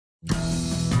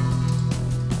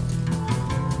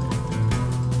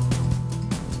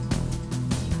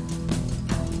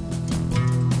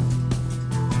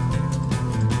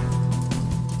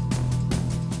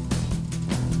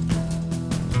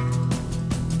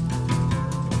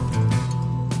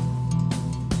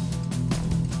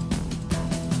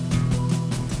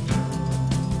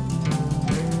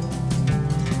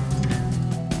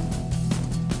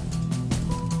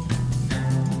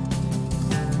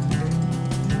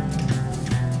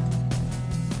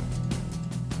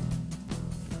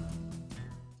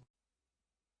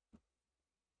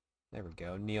There we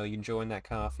go. Neil, you enjoying that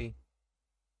coffee?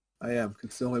 I am.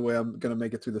 It's the only way I'm going to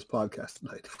make it through this podcast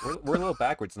tonight. We're a little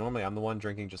backwards. Normally, I'm the one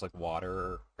drinking just like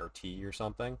water or tea or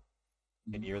something,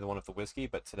 and you're the one with the whiskey.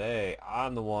 But today,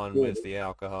 I'm the one with the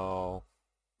alcohol.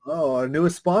 Oh, our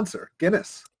newest sponsor,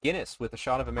 Guinness. Guinness with a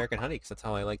shot of American honey, because that's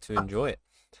how I like to enjoy it.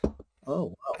 Oh,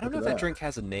 wow. I don't know if that drink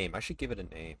has a name. I should give it a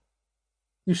name.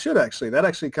 You should actually. That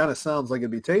actually kind of sounds like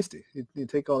it'd be tasty. You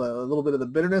take a little bit of the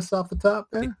bitterness off the top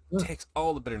there. It takes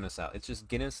all the bitterness out. It's just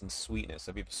Guinness and sweetness.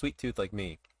 If you have a sweet tooth like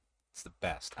me, it's the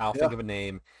best. I'll think of a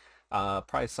name.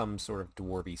 Probably some sort of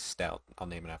dwarvy stout. I'll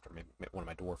name it after maybe one of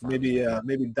my dwarf farms.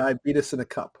 Maybe diabetes in a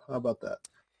cup. How about that?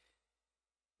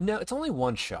 No, it's only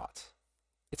one shot.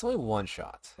 It's only one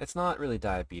shot. It's not really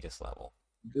diabetes level.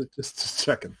 Just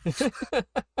checking.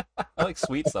 I like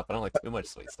sweet stuff. I don't like too much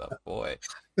sweet stuff. Boy.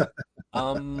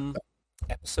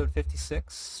 Episode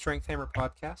 56, Strength Hammer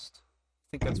Podcast.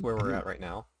 I think that's where we're at right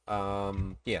now.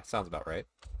 Yeah, sounds about right.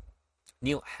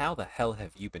 Neil, how the hell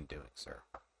have you been doing, sir?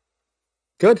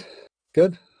 Good.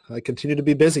 I continue to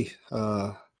be busy.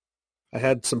 I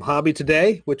had some hobby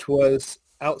today, which was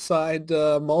outside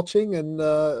mulching and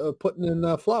putting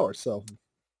in flowers. So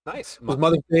nice. It was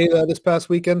Mother's Day this past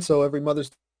weekend, so every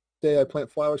Mother's Day I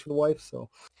plant flowers for the wife. So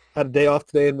I had a day off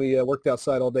today, and we worked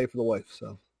outside all day for the wife.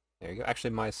 So there you go.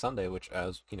 Actually, my Sunday, which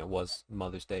as you know was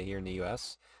Mother's Day here in the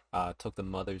U.S., took the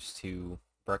mothers to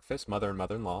breakfast, mother and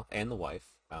mother-in-law, and the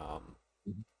wife.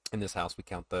 In this house, we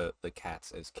count the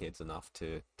cats as kids enough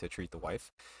to treat the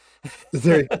wife.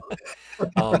 There you go.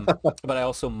 But I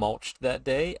also mulched that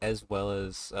day as well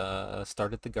as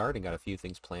started the garden. Got a few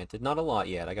things planted. Not a lot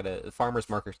yet. I got the farmer's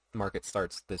market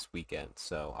starts this weekend,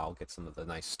 so I'll get some of the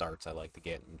nice starts I like to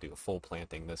get and do a full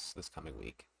planting this coming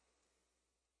week.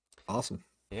 Awesome.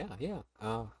 Yeah.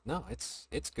 No, it's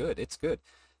good. It's good.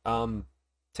 Tell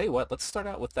you what, let's start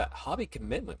out with that hobby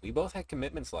commitment. We both had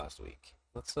commitments last week.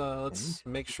 Let's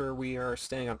make sure we are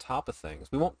staying on top of things.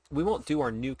 We won't do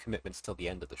our new commitments till the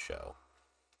end of the show,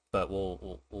 but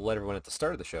we'll let everyone at the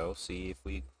start of the show see if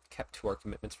we kept to our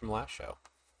commitments from last show.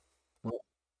 Well,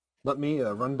 let me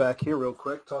run back here real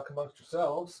quick. Talk amongst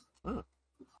yourselves. I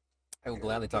will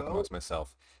gladly talk amongst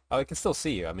myself. Oh, I can still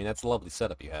see you. I mean, that's a lovely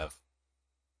setup you have.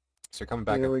 So you're coming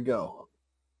back. Here we go.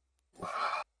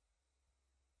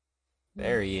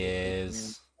 There he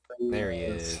is. There he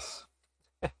is.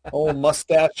 Old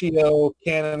mustachio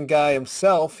cannon guy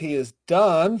himself. He is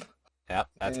done. Yep,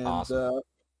 that's awesome.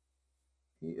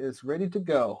 He is ready to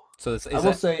go. So is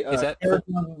that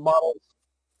Paragon models?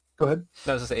 Go ahead.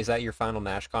 No, I was gonna say, is that your final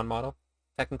NashCon model,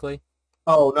 technically?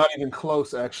 Oh, not even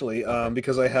close, actually,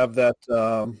 because I have that,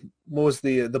 what was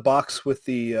the box with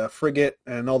the frigate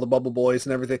and all the Bubble Boys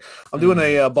and everything. I'm doing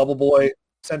a Bubble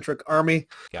Boy-centric army,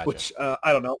 Gotcha. Which,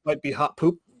 I don't know, might be hot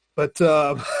poop, but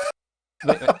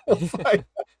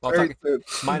very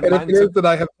soon. It appears that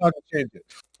I have time to change it.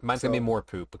 Mine's going to be more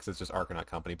poop because it's just Argonaut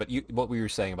Company. But what we were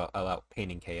saying about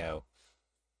painting KO.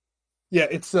 Yeah,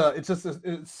 it's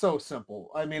so simple.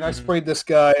 I mean, I sprayed this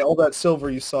guy. All that silver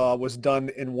you saw was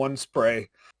done in one spray.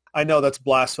 I know that's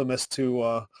blasphemous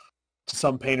to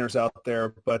some painters out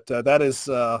there, but that is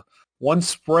one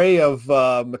spray of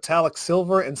metallic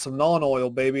silver and some Nuln Oil,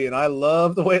 baby, and I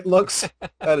love the way it looks.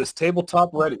 That is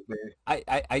tabletop ready, baby.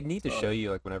 I need to show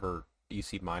you like whenever you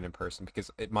see mine in person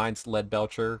because mine's lead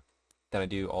belcher. Then I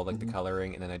do all like the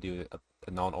coloring, and then I do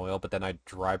a Nuln Oil, but then I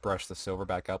dry brush the silver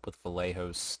back up with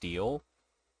Vallejo steel.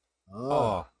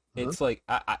 It's like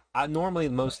I normally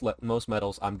most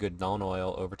metals I'm good Nuln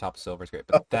Oil over top of silver is great,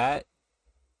 but that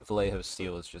Vallejo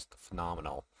steel is just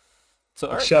phenomenal. So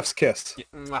all right. Chef's kiss.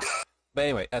 But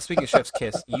anyway, speaking of Chef's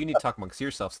kiss, you need to talk amongst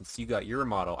yourself since you got your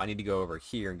model. I need to go over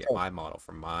here and get my model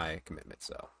for my commitment.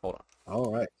 So hold on.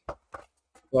 All right.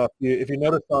 Well, if you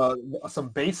notice some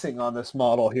basing on this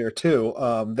model here too,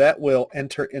 that will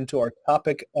enter into our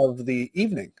topic of the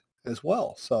evening as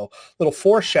well. So a little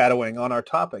foreshadowing on our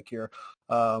topic here,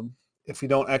 if you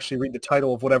don't actually read the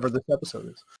title of whatever this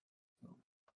episode is.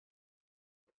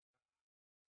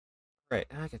 Right,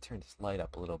 I can turn this light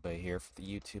up a little bit here for the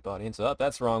YouTube audience. Oh,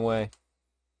 that's the wrong way.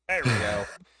 There we go.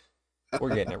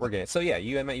 We're getting it. So yeah,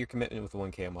 you met your commitment with the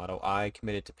 1K model. I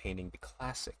committed to painting the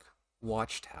classic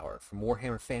Watchtower from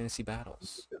Warhammer Fantasy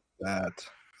Battles.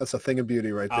 That's a thing of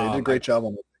beauty right there. You did a great job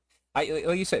on it.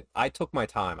 Like you said, I took my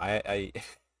time. I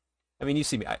mean, you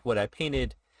see me. I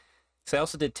painted. So I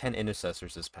also did 10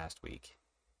 intercessors this past week.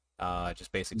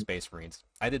 Just basic Space Marines.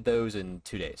 I did those in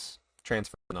 2 days.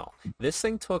 Transfer and all. This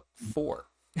thing took 4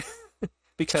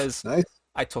 because nice.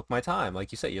 I took my time.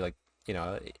 Like you said, you're like,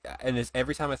 and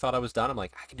every time I thought I was done, I'm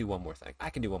like, I can do one more thing.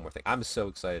 I'm so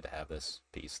excited to have this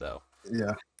piece, though.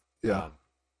 Yeah.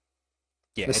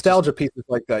 Yeah, Nostalgia pieces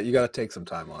like that, you got to take some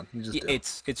time on. You just do.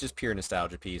 it's just pure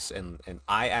nostalgia piece, and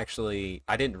I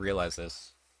didn't realize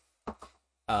this,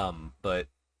 but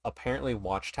apparently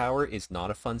Watchtower is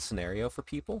not a fun scenario for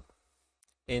people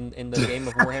in the game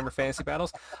of Warhammer Fantasy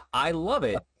Battles. I love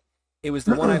it. It was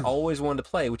the one I always wanted to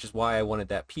play, which is why I wanted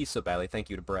that piece so badly. Thank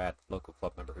you to Brad, local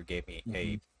club member, who gave me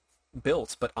a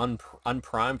built but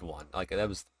unprimed one. Like, that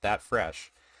was that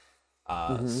fresh.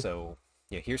 So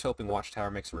yeah, here's hoping Watchtower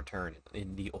makes a return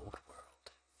in the old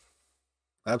world.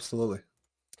 Absolutely.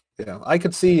 Yeah, I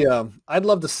could see. I'd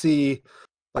love to see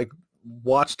like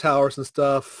watchtowers and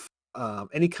stuff.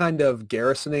 Any kind of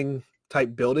garrisoning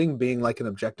type building being like an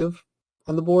objective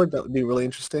on the board. That would be really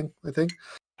interesting, I think.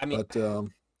 I mean, But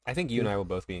I think you and I will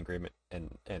both be in agreement,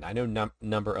 and I know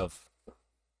number of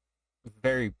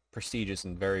very prestigious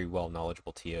and very well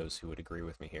knowledgeable TOs who would agree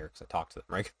with me here because I talk to them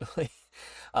regularly.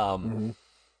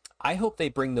 I hope they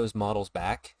bring those models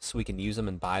back so we can use them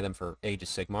and buy them for Age of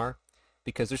Sigmar,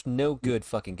 because there's no good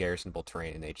fucking garrisonable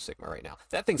terrain in Age of Sigmar right now.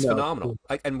 That thing's phenomenal,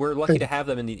 and we're lucky to have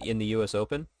them in the U.S.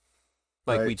 Open.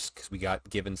 Like, Right. because we got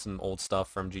given some old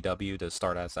stuff from GW to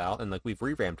start us out, and like we've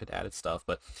revamped it, added stuff,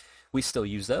 but we still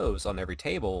use those on every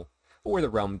table. Or the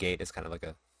Realm Gate is kind of like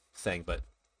a thing, but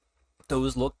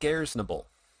those look garrisonable.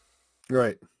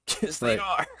 Right. Yes, they Right.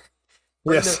 are.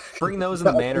 Yes. Bring those in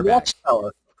the manor back.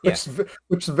 Watchtower,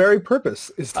 which the very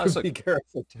purpose is to So be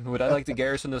garrisoned. would I like to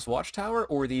garrison this watchtower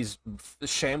or these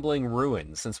shambling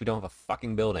ruins, since we don't have a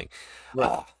fucking building?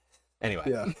 Right. Anyway.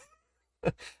 Yeah.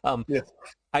 Yeah.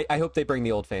 I hope they bring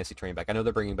the old fantasy train back. I know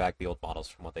they're bringing back the old models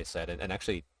from what they said. And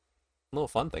actually, a little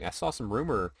fun thing. I saw some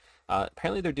rumor.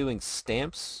 Apparently they're doing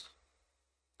stamps.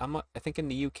 I think in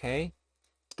the UK.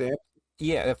 Stamp.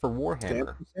 Yeah, for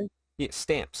Warhammer. Stamp. Yeah,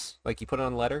 stamps. Like you put it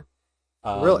on a letter.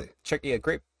 Really?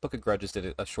 Great Book of Grudges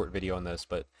did a short video on this,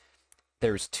 but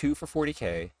there's 2 for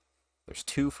 40K, there's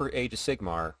 2 for Age of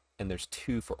Sigmar, and there's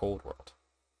 2 for Old World.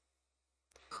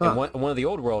 And one of the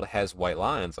Old World has white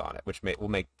lions on it, which will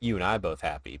make you and I both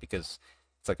happy, because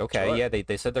it's like, okay, Sure. yeah,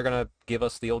 they said they're going to give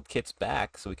us the old kits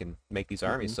back so we can make these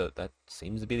armies, so that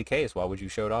seems to be the case. Why would you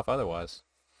show it off otherwise?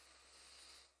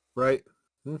 Right.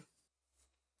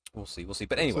 We'll see.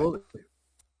 But anyway, Absolutely.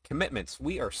 commitments.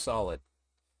 We are solid.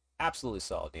 Absolutely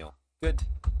solid, Neil. Good.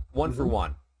 1 for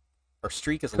 1. Our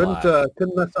streak is alive.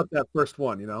 Couldn't mess up that first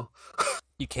one, you know.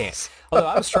 You can't. Although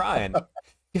I was trying.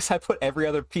 Because I put every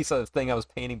other piece of thing I was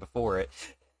painting before it.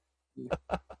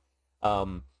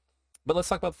 But let's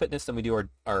talk about fitness, then we do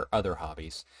our other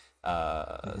hobbies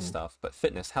stuff. But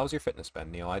fitness, how's your fitness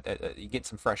been, Neil? You get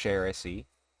some fresh air, I see.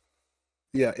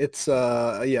 Yeah, it's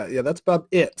that's about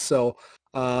it. So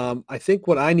I think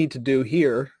what I need to do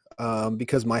here,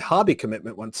 because my hobby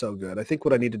commitment went so good, I think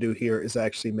what I need to do here is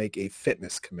actually make a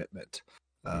fitness commitment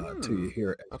to you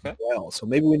here as well. So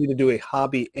maybe we need to do a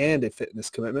hobby and a fitness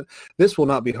commitment. This will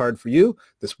not be hard for you.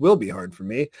 This will be hard for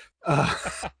me.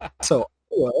 So I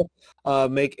will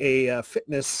make a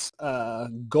fitness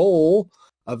goal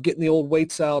of getting the old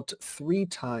weights out 3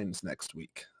 times next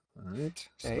week. All right.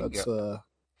 So There you that's go.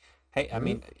 Hey, I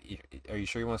mean, are you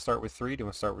sure you want to start with 3? Do you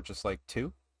want to start with just like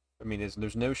 2? I mean,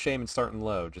 there's no shame in starting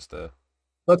low. Just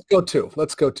let's go 2.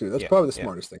 Let's go 2. That's probably the yeah.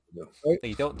 smartest thing to do. Right?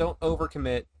 Hey, don't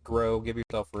overcommit. Grow. Give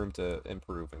yourself room to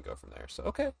improve and go from there. So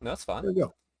okay, no, that's fine. There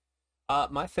you go.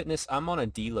 My fitness. I'm on a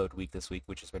deload week this week,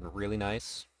 which has been really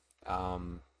nice.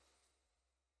 My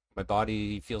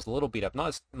body feels a little beat up, not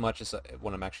as much as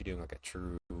when I'm actually doing like a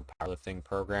true powerlifting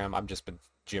program. I've just been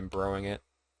gym broing it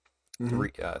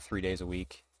 3 days a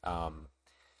week.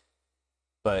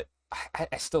 But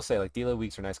I still say like deload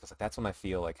weeks are nice because like that's when I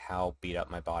feel like how beat up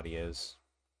my body is.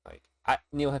 Like,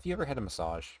 Neil, have you ever had a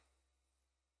massage?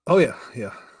 Oh yeah,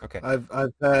 yeah. Okay.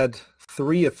 I've had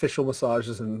 3 official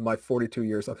massages in my 42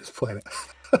 years on this planet.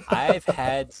 I've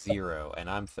had 0, and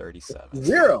I'm 37.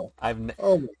 0. Oh my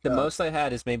God. The most I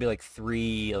had is maybe like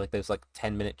 3, like those like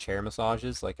 10-minute chair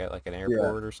massages, like at like an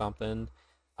airport or something.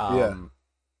 And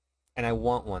I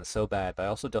want one so bad, but I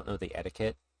also don't know the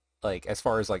etiquette, like as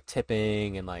far as like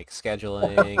tipping and like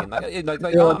scheduling and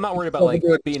I'm not worried about like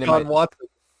being in my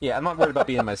I'm not worried about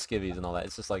being in my skivvies and all that.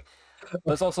 It's just like,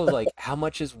 but it's also like how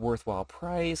much is worthwhile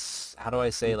price? How do I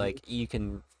say like you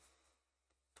can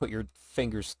put your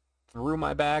fingers through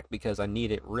my back because I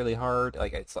need it really hard?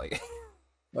 Like it's like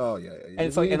oh yeah. And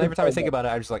it's like, and every time I think about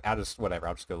it, I just like I'll just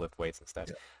go lift weights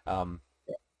instead.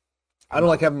 I don't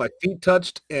like having my feet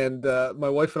touched, and my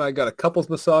wife and I got a couples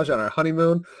massage on our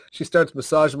honeymoon. She starts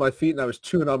massaging my feet, and I was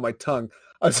chewing on my tongue.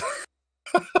 I was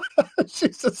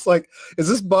she's just like, "Is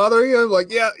this bothering you?" I'm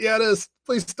like, "Yeah, it is.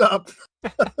 Please stop."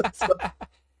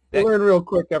 You that, learn real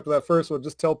quick after that first one.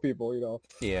 Just tell people, you know.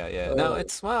 yeah. No,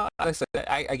 it's well. Like I said,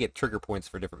 I get trigger points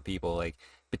for different people. Like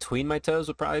between my toes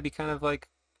would probably be kind of like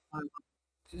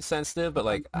sensitive, but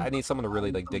like I need someone to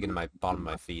really like dig into my bottom of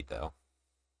my feet though.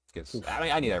 Because I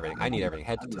mean, I need everything. I need everything,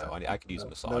 head to toe. I could use a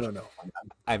massage. No.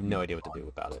 I have no idea what to do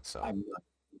about it.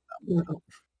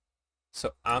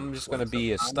 So I'm just gonna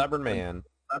be a stubborn man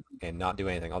and not do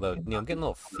anything. Although, I'm getting a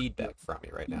little feedback from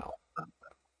you right now,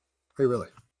 Hey, really?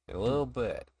 a little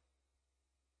bit.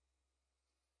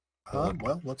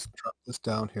 Well, let's drop this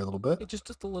down here a little bit.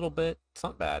 Just a little bit. It's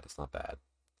not bad. It's not bad.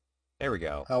 There we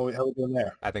go. How we doing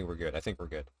there? I think we're good.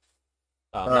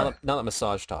 All Now, right. now that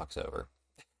massage talk's over.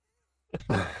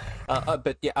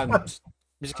 But yeah, I'm just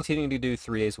continuing to do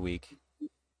 3 days a week.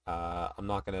 I'm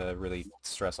not gonna really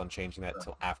stress on changing that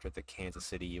until after the Kansas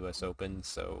City U.S. Open,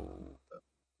 so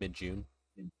mid-June.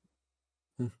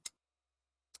 Hmm.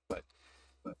 But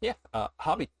yeah,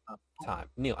 hobby time.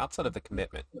 Neil, outside of the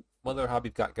commitment, what other hobby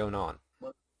you've got going on?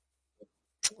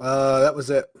 That was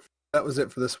it. That was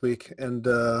it for this week. And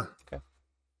Okay.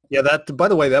 yeah, that. By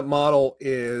the way, that model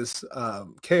is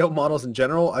KO models in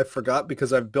general. I forgot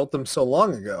because I've built them so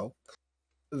long ago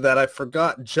that I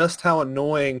forgot just how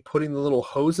annoying putting the little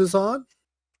hoses on.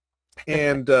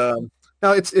 And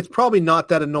now it's probably not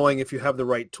that annoying if you have the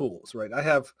right tools, right? I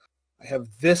have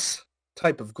this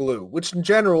type of glue, which in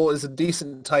general is a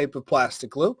decent type of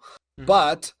plastic glue,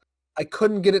 but I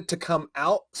couldn't get it to come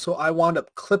out, so I wound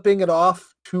up clipping it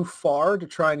off too far to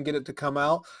try and get it to come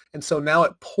out, and so now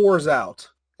it pours out,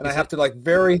 and I have to like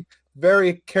very,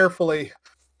 very carefully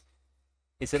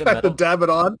Is it a kind of metal? dab it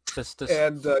on, Just,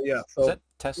 and yeah, is so that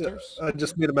yeah, testers? I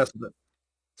just made a mess of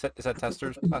it. Is that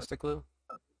testers plastic glue?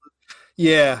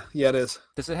 Yeah, it is.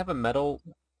 Does it have a metal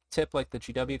tip like the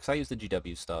GW? Because I use the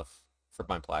GW stuff for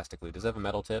my plastic glue. Does it have a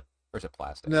metal tip, or is it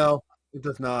plastic? No, it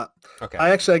does not. Okay.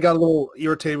 I got a little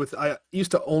irritated with. I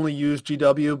used to only use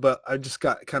GW, but I just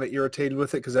got kind of irritated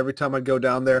with it because every time I'd go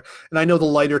down there, and I know the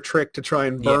lighter trick to try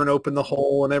and burn open the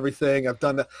hole and everything. I've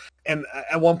done that, and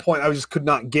at one point I just could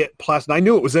not get plastic. I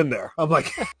knew it was in there. I'm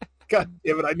like, God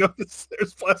damn it! I know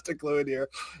there's plastic glue in here.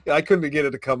 Yeah, I couldn't get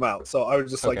it to come out, so I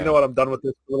was just like, Okay. you know what? I'm done with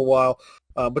this for a little while.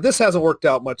 But this hasn't worked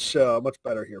out much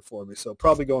better here for me. So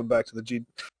probably going back to the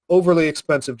overly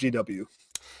expensive GW.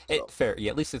 So. Fair.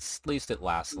 Yeah, at least it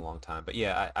lasts a long time. But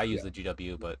yeah, I use the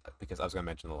GW, but because I was going to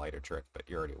mention the lighter trick, but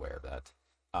you're already aware of that.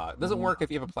 It doesn't work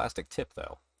if you have a plastic tip,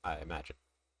 though, I imagine.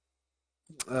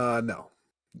 No.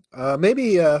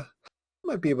 Maybe I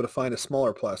might be able to find a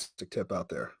smaller plastic tip out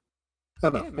there. I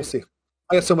don't know. Maybe. We'll see.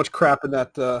 I got so much crap in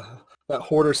that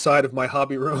hoarder side of my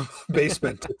hobby room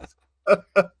basement.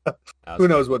 Who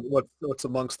knows what's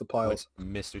amongst the piles?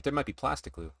 Mystery. There might be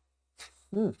plastic glue.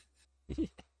 Hmm.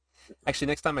 Actually,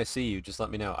 next time I see you, just let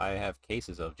me know. I have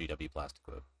cases of GW plastic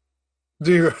glue.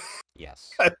 Do you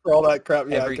Yes. for all that crap?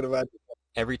 Yeah, I can imagine.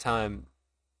 Every time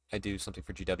I do something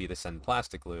for GW, they send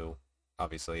plastic glue,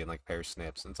 obviously, and like a pair of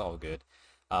snips, and it's all good.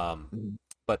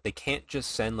 But they can't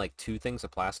just send like 2 things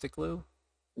of plastic glue.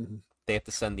 Mm-hmm. They have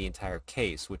to send the entire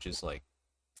case, which is like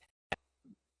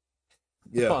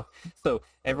Yeah. So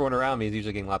everyone around me is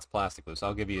usually getting lots of plastic glue. So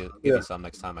I'll give you some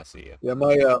next time I see you. Yeah,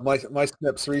 my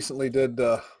snips recently did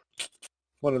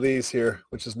one of these here,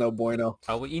 which is no bueno.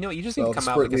 Oh well, you just So need to I'll come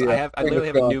out spread because the, I literally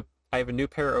have a on. new I have a new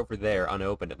pair over there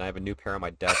unopened, and I have a new pair on my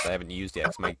desk that I haven't used yet.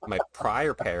 'Cause my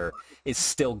prior pair is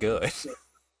still good.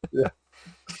 Yeah.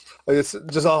 It's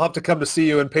just I'll have to come to see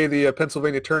you and pay the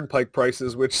Pennsylvania Turnpike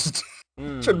prices, which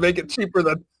should make it cheaper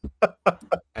than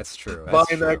That's true.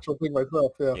 buying the actual thing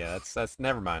myself. Yeah. Yeah, that's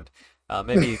never mind.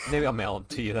 Maybe I'll mail them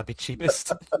to you. That'd be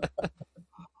cheapest. All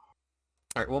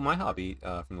right. Well, my hobby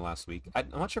from the last week. I'm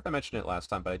not sure if I mentioned it last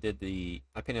time, but I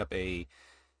painted up a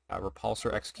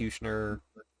Repulsor Executioner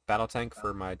battle tank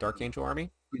for my Dark Angel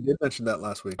army. We did mention that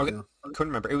last week. Okay. Yeah. Couldn't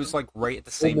remember. It was like right at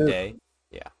the same day.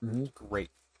 Yeah. Mm-hmm.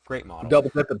 Great model.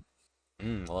 Double dipping.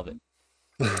 I love it.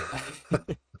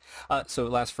 So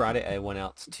last Friday, I went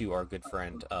out to our good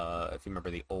friend, if you remember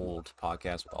the old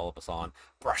podcast with all of us on,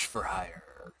 Brush for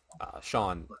Hire,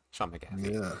 Sean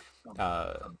McGaffey.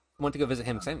 Yeah. Went to go visit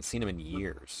him because I haven't seen him in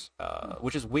years,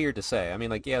 which is weird to say. I mean,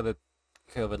 like, yeah, the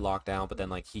COVID lockdown, but then,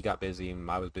 like, he got busy and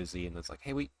I was busy, and it's like,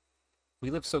 hey, we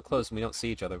live so close and we don't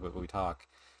see each other, but we talk.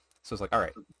 So it's like, all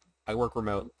right, I work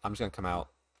remote. I'm just going to come out,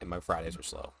 and my Fridays are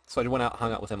slow. So I went out,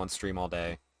 hung out with him on stream all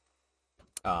day.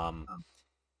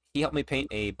 He helped me paint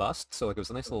a bust, so like it was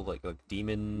a nice little like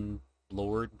demon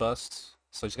lord bust.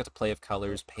 So I just got to play with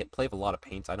colors, play with a lot of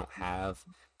paints I don't have.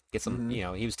 Get some,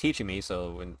 he was teaching me,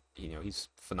 so and he's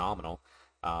phenomenal.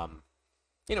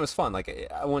 It was fun. Like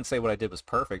I wouldn't say what I did was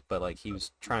perfect, but like he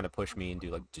was trying to push me and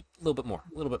do like a little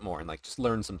bit more, and like just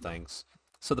learn some things.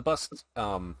 So the bust,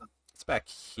 it's back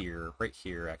here, right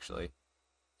here, actually.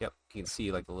 Yep, you can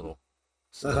see like the little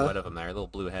Uh-huh. silhouette of him there, a little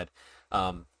blue head.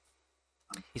 Um,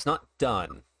 he's not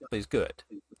done, but he's good.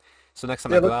 So next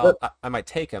time I Yeah, go look that. out, I might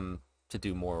take him to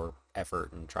do more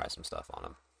effort and try some stuff on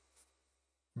him.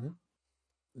 Mhm.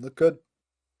 Look good.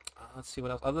 Let's see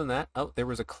what else. Other than that, oh, there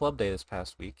was a club day this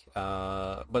past week,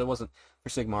 but it wasn't for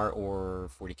Sigmar or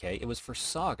 40K. It was for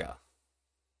Saga.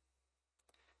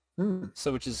 Hmm.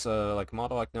 So which is like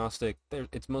model agnostic.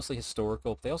 It's mostly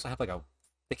historical. They also have like a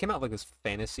they came out with like this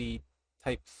fantasy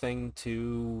type thing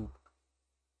too.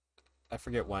 I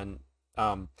forget when.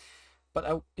 Um,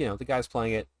 but the guys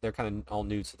playing it, they're kind of all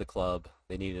new to the club.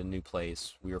 They needed a new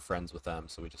place. We were friends with them,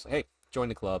 so we just like, hey, join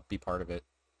the club, be part of it.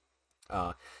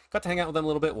 Got to hang out with them a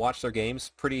little bit, watch their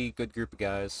games. Pretty good group of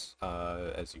guys,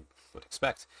 as you would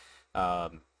expect.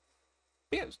 Um,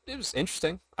 yeah, it was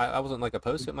interesting. I wasn't like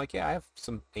opposed to it. I'm like, yeah, I have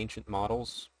some ancient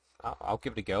models. I'll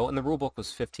give it a go. And the rule book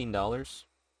was $15.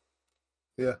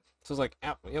 Yeah. So I was like,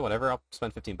 yeah, whatever. I'll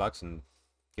spend $15 and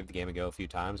give the game a go a few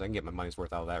times. I can get my money's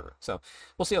worth out of that. So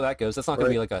we'll see how that goes. That's not going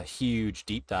to Right. be like a huge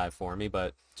deep dive for me,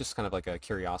 but just kind of like a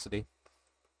curiosity.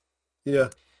 Yeah.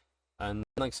 And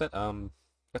like I said,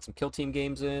 got some kill team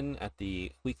games in at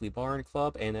the weekly Barn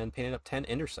Club, and then painted up 10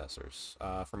 intercessors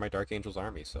for my Dark Angels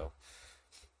army. So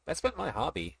that's been my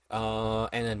hobby.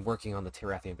 And then working on the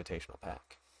Tirathi Invitational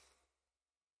pack.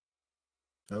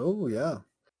 Oh yeah.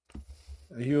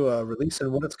 Are you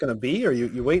releasing what it's going to be, or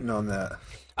you waiting on that?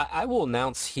 I will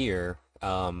announce here.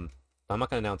 I'm not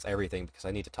going to announce everything because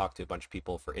I need to talk to a bunch of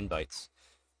people for invites.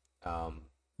 Um,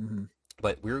 Hmm.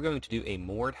 but we're going to do a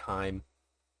Mordheim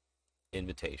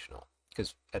Invitational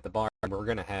because at the barn we're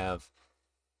going to have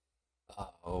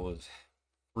oh,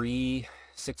 3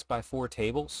 6x4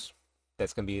 tables.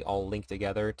 That's going to be all linked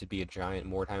together to be a giant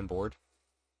Mordheim board.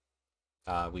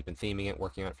 We've been theming it,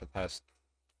 working on it for the past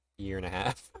year and a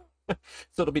half,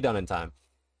 so it'll be done in time.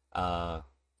 Uh,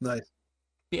 Nice.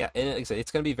 yeah, and like I said,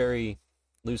 it's going to be very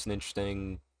loose and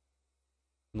interesting.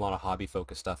 A lot of hobby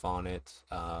focused stuff on it.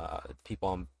 People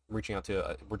I'm reaching out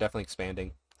to, we're definitely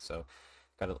expanding. So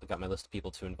got my list of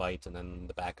people to invite, and then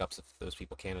the backups if those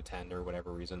people can't attend or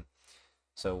whatever reason.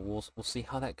 So we'll see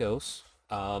how that goes.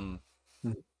 Mhm.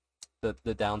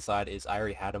 The downside is I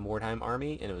already had a Mordheim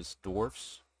army, and it was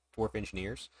dwarf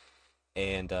engineers,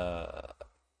 and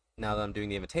now that I'm doing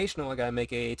the Invitational, I gotta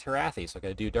make a Tarathi, so I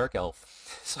gotta do Dark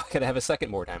Elf. So I gotta have a second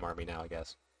Mordheim army now, I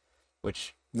guess.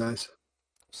 Which Nice.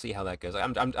 see how that goes.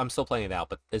 I'm still playing it out,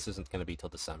 but this isn't gonna be till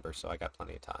December, so I got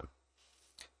plenty of time.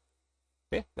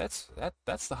 Yeah, that's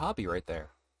the hobby right there.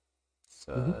 It's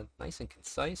Hmm. nice and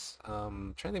concise.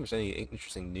 Trying to think if there's any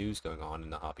interesting news going on in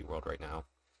the hobby world right now.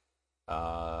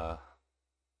 Uh,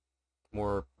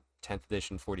 more 10th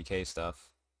edition 40K stuff.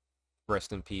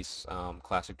 Rest in peace,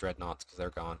 classic dreadnoughts because they're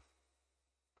gone.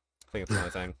 I think it's the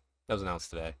only thing that was announced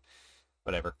today.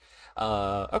 Whatever.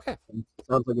 Okay.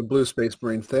 Sounds like a blue space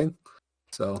marine thing.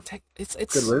 So It's good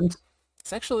it's riddance.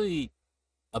 it's actually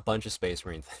a bunch of Space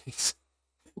Marine things.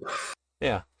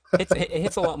 Yeah, it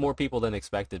hits a lot more people than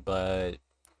expected, but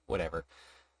whatever.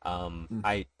 Mm.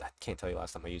 I can't tell you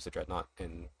last time I used a dreadnought,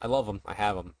 and I love them. I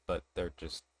have them, but they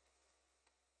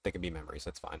can be memories.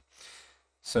 That's fine.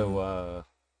 So Mhm.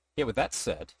 yeah. With that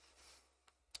said,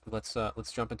 let's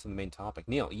jump into the main topic.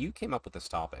 Neil, you came up with this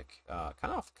topic kind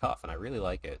of off the cuff, and I really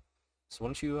like it. So why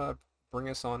don't you bring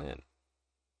us on in?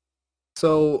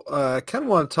 So I kind of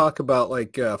want to talk about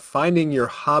like finding your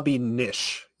hobby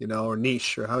niche, or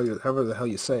niche, or however the hell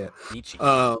you say it. Nietzsche,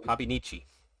 Um, hobby Nietzsche.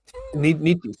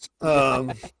 niches.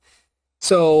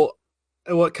 So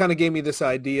what kind of gave me this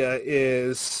idea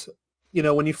is,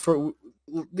 when for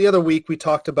the other week we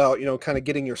talked about, kind of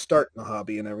getting your start in the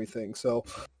hobby and everything. So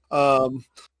um,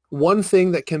 one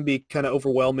thing that can be kind of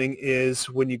overwhelming is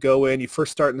when you go in, you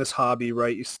first start in this hobby,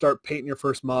 right? You start painting your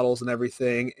first models and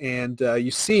everything, and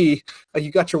you see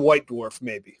you got your white dwarf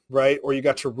maybe, right? Or you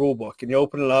got your rule book, and you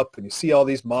open it up and you see all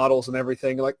these models and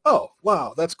everything. You're like, oh,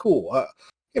 wow, that's cool.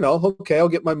 Okay, I'll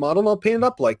get my model and I'll paint it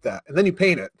up like that. And then you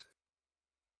paint it,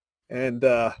 and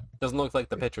Doesn't look like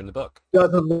the picture in the book.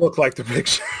 doesn't look like the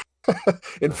picture.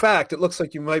 In fact, it looks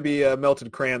like you might be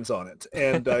melted crayons on it,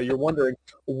 and you're wondering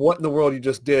what in the world you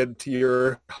just did to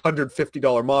your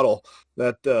 $150 model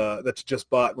that you just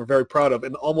bought. We're very proud of,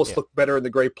 and almost Yeah. look better in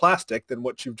the gray plastic than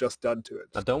what you've just done to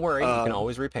Now it. don't worry, you can Um,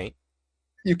 always repaint.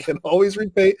 you can always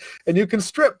repaint, and you can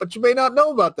strip, but you may not know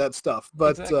about that stuff.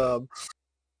 But Exactly.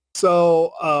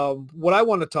 what I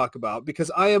want to talk about,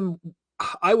 because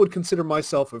I would consider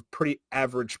myself a pretty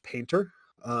average painter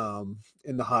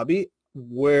in the hobby,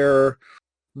 where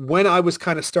when I was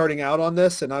kind of starting out on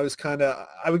this, and I was kind of,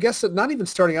 I would guess that not even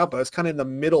starting out, but I was kind of in the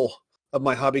middle of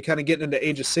my hobby, kind of getting into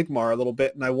Age of Sigmar a little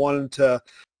bit, and I wanted to,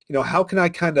 how can I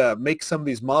kind of make some of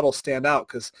these models stand out?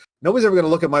 Because nobody's ever going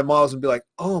to look at my models and be like,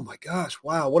 oh my gosh,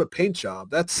 wow, what a paint job.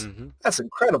 That's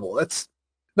incredible. That's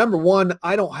number one.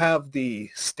 I don't have the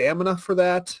stamina for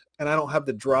that, and I don't have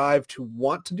the drive to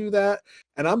want to do that,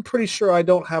 and I'm pretty sure I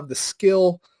don't have the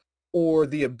skill or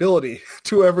the ability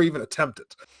to ever even attempt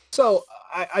it. So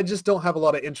I just don't have a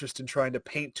lot of interest in trying to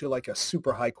paint to like a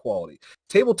super high quality.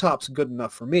 Tabletop's good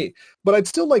enough for me, but I'd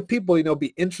still like people,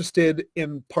 be interested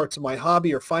in parts of my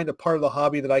hobby or find a part of the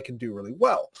hobby that I can do really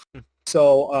well.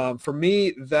 So for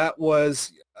me, that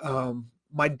was,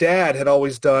 my dad had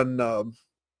always done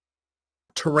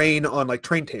terrain on like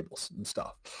train tables and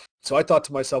stuff. So I thought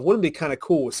to myself, wouldn't it be kind of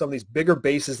cool with some of these bigger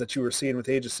bases that you were seeing with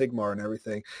Age of Sigmar and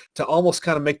everything to almost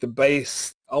kind of make the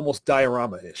base almost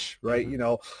diorama-ish, right?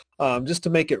 Just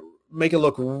to make it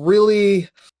look really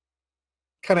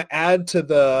kind of add to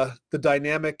the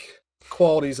dynamic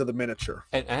qualities of the miniature.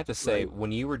 And I have to say,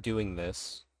 when you were doing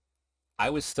this,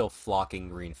 I was still flocking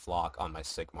green flock on my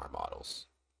Sigmar models.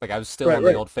 Like I was still on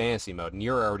the old fantasy mode, and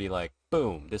you're already like,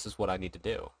 boom, this is what I need to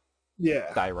do.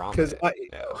 Yeah, diorama. Because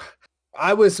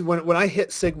I was when I hit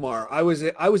Sigmar, I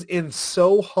was in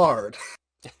so hard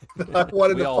that I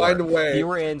wanted to find a way. You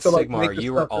were in Sigmar.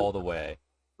 You were all the way.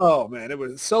 Oh man, it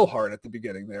was so hard at the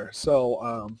beginning there.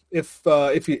 So if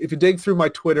you dig through my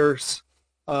Twitters,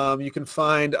 you can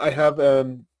find I have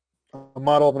a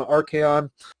model of an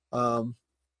Archaon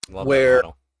where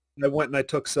I went and I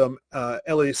took some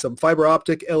some fiber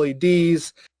optic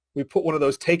LEDs. We put one of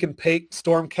those take and bake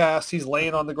Stormcast. He's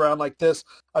laying on the ground like this.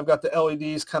 I've got the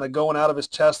LEDs kind of going out of his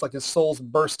chest, like his soul's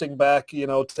bursting back,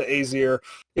 to Aesir.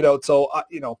 So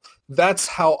that's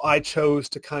how I chose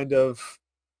to kind of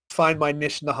find my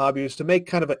niche in the hobby, is to make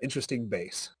kind of an interesting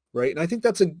base, right? And I think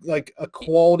that's a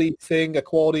quality thing, a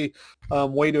quality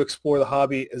way to explore the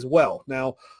hobby as well.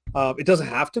 Now, it doesn't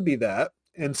have to be that.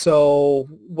 And so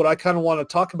what I kind of want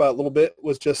to talk about a little bit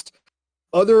was just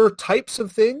other types of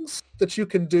things that you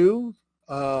can do,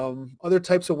 other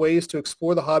types of ways to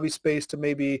explore the hobby space to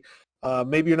maybe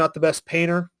you're not the best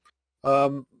painter.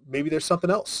 Maybe there's something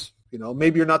else.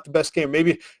 Maybe you're not the best gamer.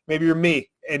 Maybe you're me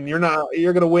and you're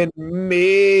going to win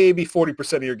maybe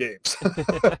 40% of your games.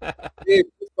 It's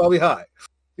probably high,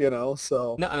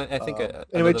 so. No, I think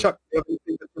anyway, Chuck, do you have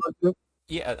anything that you want to do?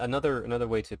 Yeah, another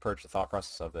way to approach the thought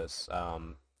process of this,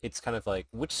 it's kind of like,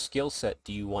 which skill set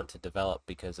do you want to develop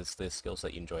because it's the skill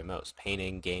set you enjoy most?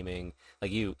 Painting, gaming,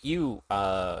 like you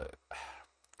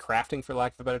crafting, for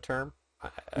lack of a better term,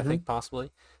 I think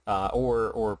possibly,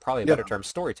 or probably a better term,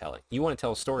 storytelling. You want to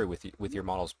tell a story with your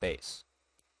model's base,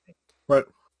 right?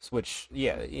 Which,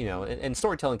 and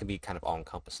storytelling can be kind of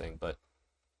all-encompassing, but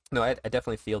no, I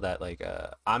definitely feel that like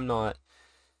I'm not.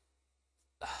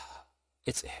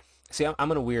 It's. See,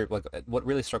 I'm in a weird, like, what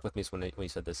really struck with me is when you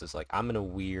said this is, like, I'm in a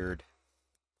weird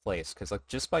place, because, like,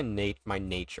 just by my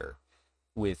nature,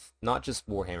 with not just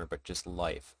Warhammer, but just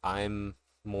life, I'm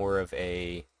more of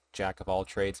a jack of all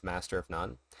trades, master of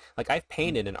none. Like, I've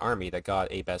painted an army that got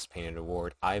a Best Painted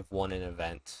award. I've won an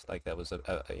event, like, that was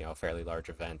a fairly large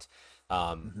event.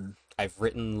 I've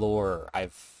written lore.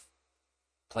 I've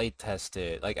play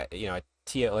tested. Like,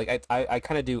 I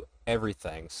kind of do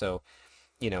everything. So,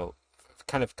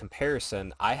 kind of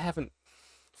comparison, I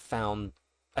found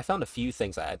a few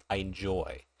things I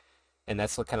enjoy, and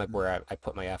that's kind of where I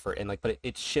put my effort in, like, but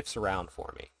it shifts around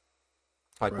for me,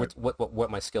 like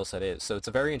what my skill set is. So it's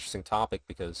a very interesting topic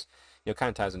because it kind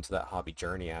of ties into that hobby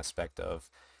journey aspect of,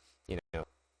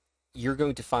 you're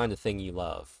going to find the thing you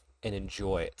love and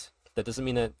enjoy it. That doesn't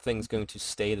mean that thing's going to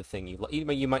stay the thing you love.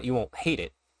 You won't hate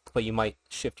it, but you might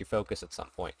shift your focus at some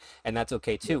point, and that's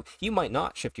okay too. You might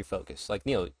not shift your focus, like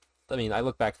Neil. I mean, I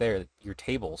look back there, your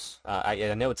tables.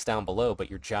 I know it's down below, but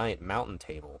your giant mountain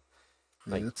table.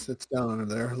 Like, it's down under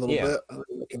there a little bit.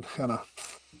 I can kind of.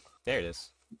 There it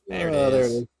is. There it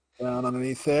is. Down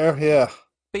underneath there, yeah.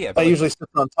 But yeah, I usually sit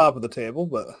on top of the table,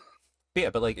 but.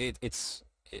 But like it's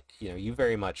you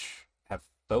very much have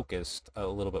focused a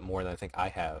little bit more than I think I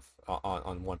have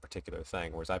on one particular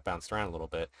thing, whereas I've bounced around a little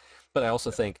bit. But I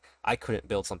also think I couldn't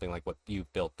build something like what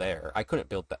you've built there. I couldn't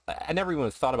build that. I never even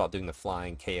thought about doing the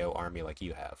flying KO army like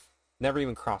you have. Never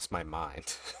even crossed my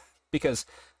mind because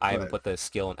I haven't put the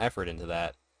skill and effort into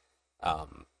that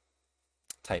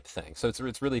type thing. So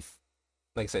it's really,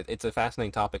 like I said, it's a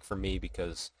fascinating topic for me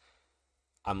because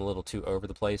I'm a little too over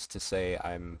the place to say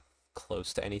I'm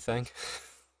close to anything.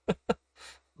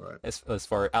 Right. As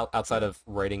far outside of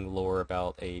writing lore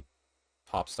about a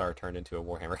pop star turned into a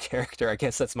Warhammer character. I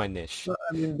guess that's my niche.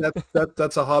 I mean,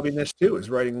 that's a hobby niche too, is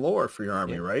writing lore for your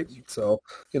army, Yeah. right? So,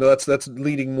 that's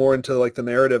leading more into like the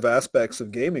narrative aspects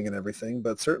of gaming and everything.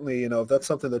 But certainly, if that's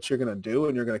something that you're going to do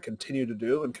and you're going to continue to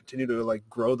do and continue to like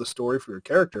grow the story for your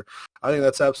character, I think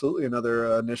that's absolutely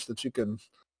another niche that you can,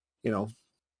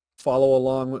 follow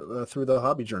along through the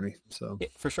hobby journey. So, Yeah,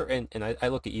 for sure. And I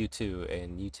look at you too,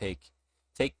 and you take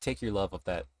your love of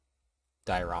that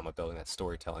diorama building, that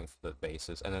storytelling for the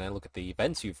bases, and then I look at the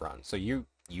events you've run. So you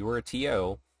were a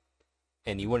TO,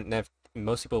 and you wouldn't have.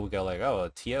 Most people would go like, "Oh, a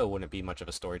TO wouldn't be much of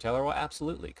a storyteller." Well,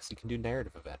 absolutely, because you can do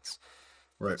narrative events.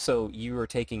 right. So you are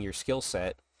taking your skill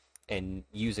set and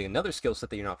using another skill set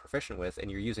that you're not proficient with,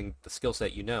 and you're using the skill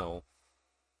set you know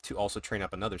to also train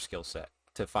up another skill set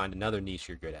to find another niche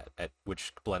you're good at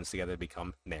which blends together to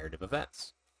become narrative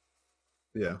events.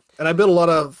 Yeah, and I built a lot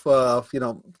of, kind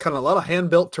of a lot of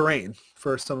hand-built terrain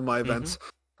for some of my events.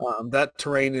 That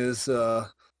terrain is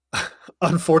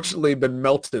unfortunately been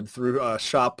melted through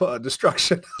shop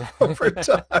destruction over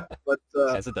time. But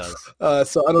As it does.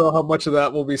 so I don't know how much of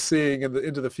that we'll be seeing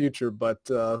into the future. But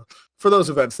for those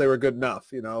events, they were good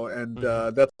enough, And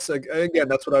that's again,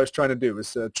 that's what I was trying to do,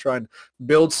 is try and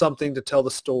build something to tell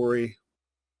the story,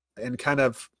 and kind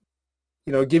of,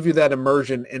 give you that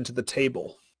immersion into the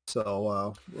table.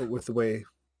 So with the way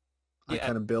I Yeah,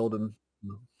 kind of build and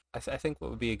I think what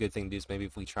would be a good thing to do is maybe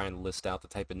if we try and list out the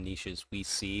type of niches we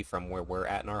see from where we're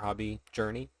at in our hobby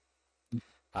journey,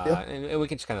 yeah, and we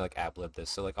can just kind of like ad-lib this.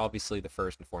 So like obviously the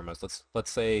first and foremost,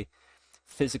 let's say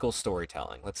physical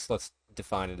storytelling. Let's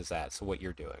define it as that. So what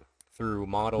you're doing through hmm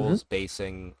models,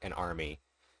 basing an army,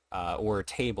 or a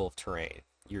table of terrain,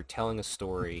 you're telling a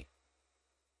story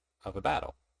of a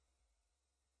battle.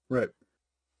 right.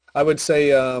 I would say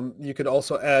you could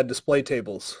also add display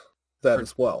tables to that For,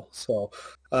 as well. So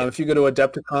yeah. if you go to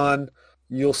Adepticon,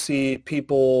 you'll see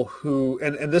people who,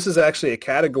 and this is actually a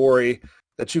category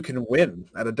that you can win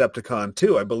at Adepticon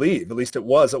too, I believe. At least it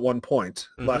was at one point,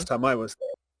 Mm-hmm. last time I was there.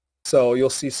 So you'll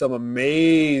see some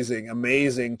amazing,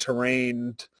 amazing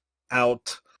terrain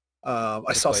out.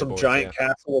 I saw Display some boards, yeah. giant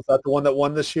castle. Was that the one that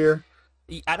won this year?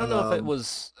 I don't know if it Um,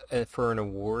 was for an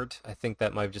award. I think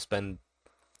that might have just been.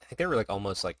 I think they were like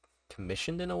almost like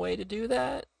commissioned in a way to do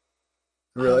that.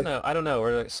 I don't really? know. I don't know,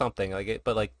 or like something like it.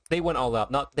 But like they went all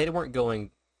out. Not they weren't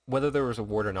going whether there was a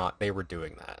award or not. They were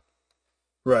doing that.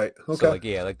 Right. So Okay. like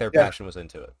yeah, like their Yeah. passion was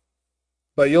into it.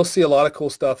 But you'll see a lot of cool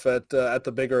stuff at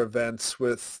the bigger events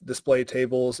with display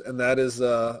tables, and that is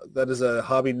a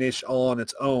hobby niche all on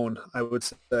its own, I would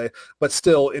say. But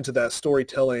still into that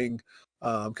storytelling,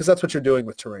 because that's what you're doing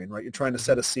with terrain, right? You're trying to Hmm.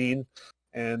 set a scene,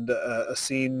 and a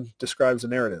scene describes a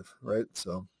narrative, right?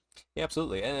 So Yeah,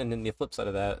 absolutely. And then the flip side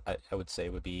of that, I would say,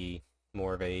 would be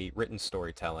more of a written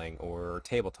storytelling or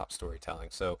tabletop storytelling.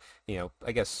 So,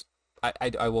 I guess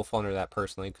I will fall under that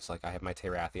personally because, like, I have my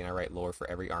Terathi and I write lore for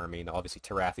every army. And obviously,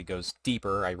 Terathi goes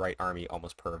deeper. I write army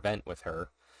almost per event with her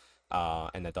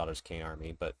and the Daughters Kane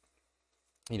army. But,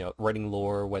 writing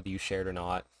lore, whether you share it or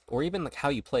not, or even like how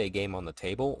you play a game on the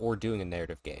table or doing a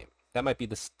narrative game. That might be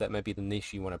the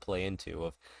niche you want to play into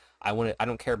of I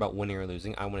don't care about winning or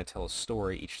losing. I want to tell a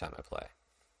story each time I play.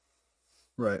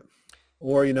 right.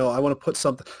 Or, I want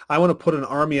to put an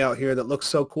army out here that looks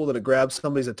so cool that it grabs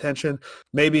somebody's attention.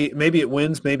 Maybe it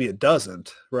wins, maybe it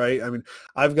doesn't, right? I mean,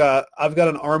 I've got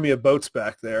an army of boats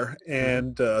back there, Hmm.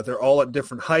 and they're all at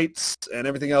different heights and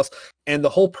everything else. And the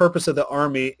whole purpose of the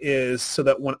army is so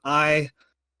that when I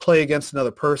play against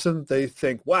another person, they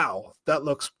think, wow, that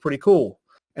looks pretty cool.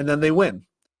 And then they win.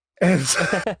 And so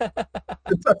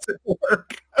it doesn't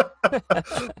work.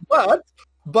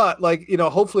 but like,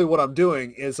 hopefully what I'm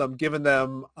doing is I'm giving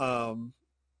them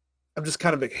I'm just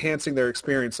kind of enhancing their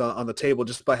experience on the table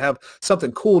just by have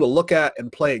something cool to look at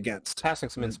and play against. Passing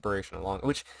some inspiration along,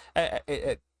 which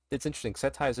it's interesting because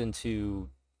that ties into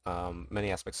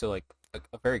many aspects. So like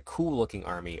a very cool looking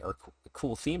army or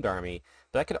cool themed army,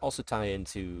 but that could also tie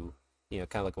into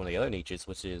kind of like one of the other niches,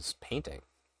 which is painting.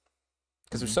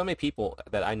 Because there's Mhm. so many people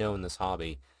that I know in this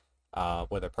hobby,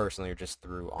 whether personally or just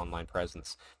through online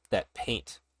presence, that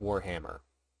paint Warhammer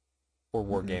or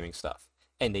Mhm. wargaming stuff,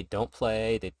 and they don't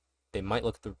play. They might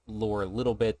look at the lore a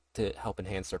little bit to help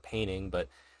enhance their painting, but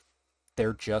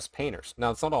they're just painters.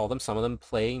 Now, it's not all of them. Some of them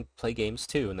play games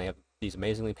too, and they have these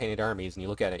amazingly painted armies. And you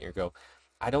look at it and you go,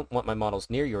 I don't want my models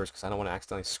near yours because I don't want to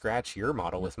accidentally scratch your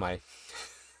model with my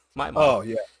my model. Oh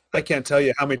yeah. I But can't tell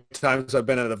you how many times I've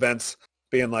been at events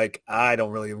being like, I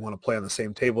don't really even want to play on the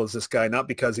same table as this guy, not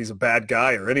because he's a bad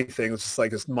guy or anything. It's just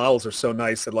like his models are so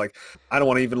nice that like I don't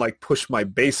want to even like push my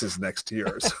bases next to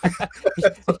yours.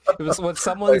 it was when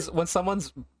Like,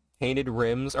 someone's painted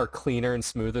rims are cleaner and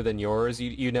smoother than yours,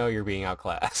 you know you're being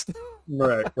outclassed.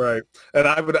 Right, right. And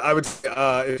I would say,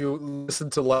 if you listen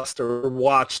to last or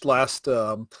watched last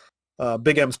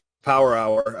Big M's Power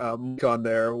Hour, on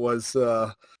there was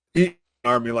he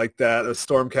army like that, a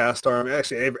Stormcast army.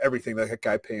 Actually, everything that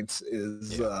guy paints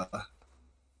is Yeah.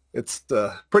 it's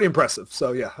pretty impressive.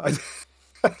 So yeah,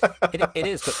 It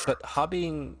is, but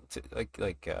hobbying to,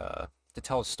 to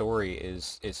tell a story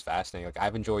is fascinating. Like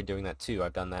I've enjoyed doing that too.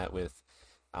 I've done that with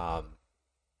um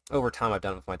over time. I've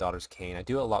done it with my daughter's cane. I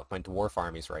do it a lot with my dwarf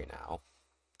armies right now.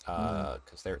 Mhm.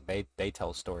 Because they tell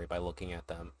a story by looking at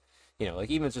them. You know, like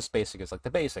even just basic is like the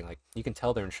basing. Like you can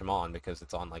tell they're in Shaman because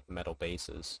it's on like metal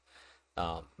bases.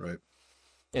 Um, Right.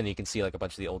 and you can see like a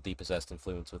bunch of the old depossessed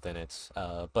influence within it.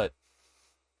 But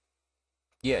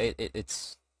yeah,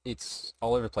 it's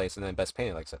all over the place. And then best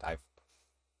painted, like I said,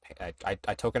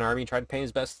 I took an army and tried to paint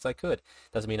as best as I could.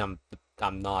 Doesn't mean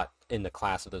I'm not in the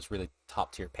class of those really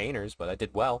top tier painters, but I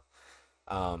did well.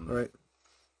 Um, Right.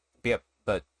 yeah,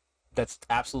 but that's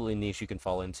absolutely niche you can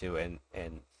fall into, and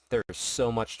there's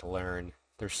so much to learn.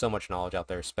 There's so much knowledge out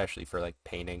there, especially for like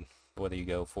painting. Whether you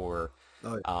go for,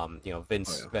 Oh, yeah. Oh,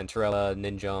 Vince yeah. Venturella,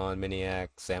 Ninjon, Miniac,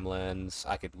 Sam Lenz.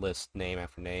 I could list name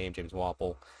after name. James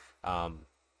Wapple. Um,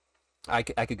 I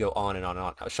could go on and on and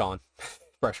on. Sean,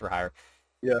 Brush for Hire.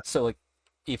 Yeah. So like,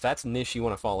 if that's a niche you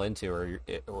want to fall into,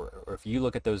 or if you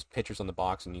look at those pictures on the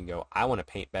box and you go, I want to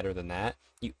paint better than that,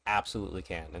 you absolutely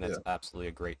can, and that's Yeah. absolutely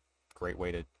a great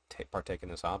way to partake in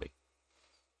this hobby.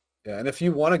 Yeah. And if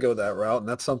you want to go that route and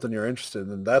that's something you're interested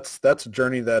in, that's a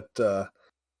journey that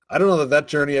I don't know that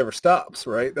journey ever stops,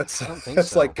 right? That's I don't think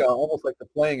that's so. like almost like the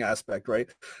playing aspect, right?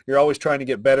 You're always trying to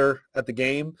get better at the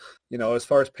game. As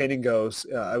far as painting goes,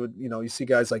 I would, you see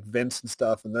guys like Vince and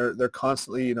stuff, and they're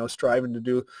constantly, striving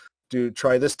to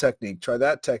try this technique, try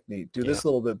that technique, do Yeah. this a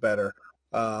little bit better,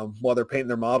 while they're painting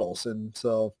their models. And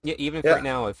so, Yeah, even if right yeah.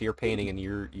 now, if you're painting and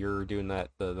you're doing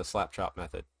the slap chop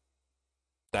method,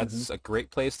 Hmm. that's a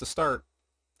great place to start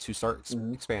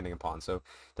Hmm. expanding upon. So it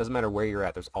doesn't matter where you're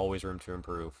at, there's always room to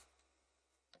improve.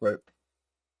 Right.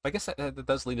 I guess that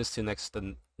does lead us to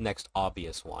the next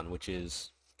obvious one, which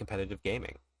is competitive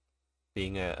gaming.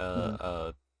 Being Hmm.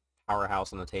 a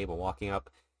powerhouse on the table, walking up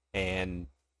and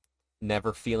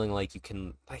never feeling like you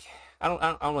can like I don't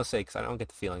want to say because I don't get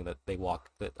the feeling that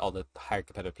that all the higher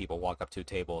competitive people walk up to a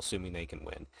table assuming they can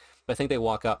win, but I think they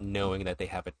walk up knowing that they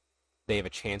have a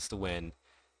chance to win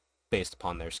based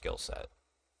upon their skill set,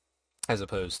 as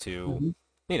opposed to Hmm.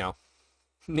 you know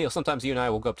Neil. Sometimes you and I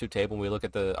will go up to a table and we look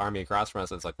at the army across from us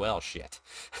and it's like, well, shit.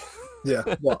 Yeah.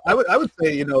 Well, I would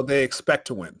say, they expect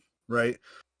to win, right?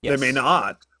 They may Yes.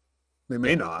 not. They may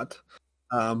Yeah. not.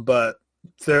 But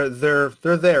they're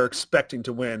there expecting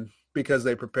to win because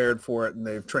they prepared for it and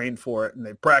they've trained for it and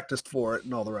they've practiced for it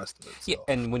and all the rest of it. Yeah, So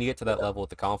and when you get to that yeah, level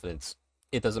with the confidence,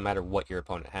 it doesn't matter what your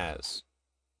opponent has.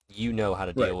 You know how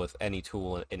to right, deal with any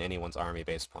tool in anyone's army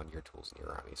based upon your tools in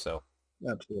your army. So,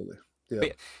 absolutely, yeah. but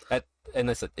yeah, that and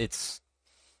that's it's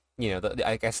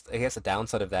I guess the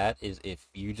downside of that is if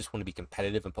you just want to be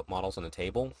competitive and put models on the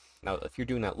table. Now, if you're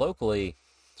doing that locally,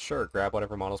 sure, grab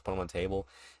whatever models, put them on the table.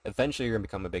 Eventually, you're gonna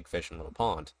become a big fish in a little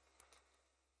pond,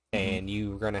 Hmm. and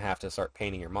you're gonna have to start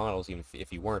painting your models, even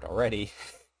if you weren't already,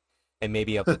 and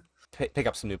maybe you have to pick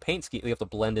up some new paint scheme. You have to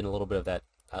blend in a little bit of that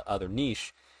other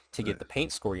niche to get Right. the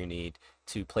paint score you need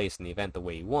to place in the event the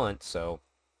way you want. So,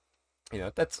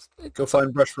 that's Go it's something.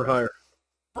 find brush for hire.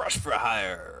 Brush for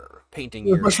hire, painting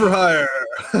your Brush for hire.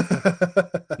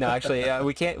 No, actually,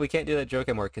 we can't do that joke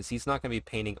anymore because he's not gonna be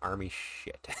painting army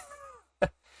shit.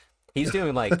 He's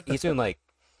doing like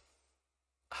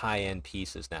high end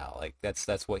pieces now. Like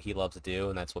that's what he loves to do,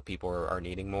 and that's what people are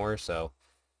needing more. So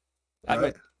I Right.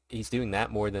 might he's doing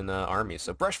that more than army.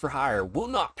 So Brush for Hire will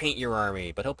not paint your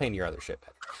army, but he'll paint your other shit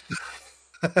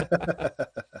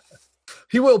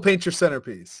He will paint your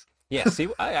centerpiece. Yeah, see,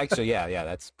 I actually, yeah,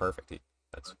 that's perfect.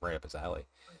 That's right up his alley.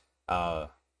 Uh,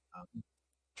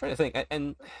 trying to think,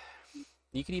 and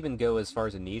you could even go as far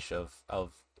as a niche of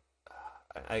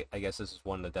I guess this is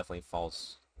one that definitely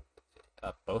falls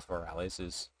up both of our alleys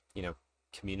is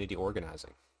community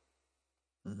organizing.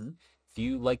 Hmm. If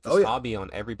you like Oh this yeah. hobby on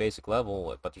every basic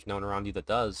level, but there's no one around you that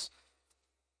does,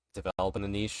 developing a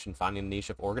niche and finding a niche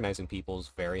of organizing people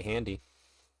is very handy.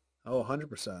 Oh,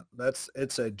 100%.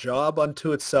 It's a job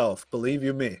unto itself, believe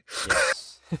you me.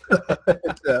 Yes.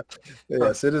 Yeah.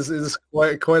 Yes, it is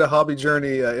quite a hobby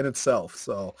journey in itself.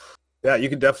 So, yeah, you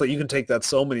can take that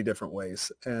so many different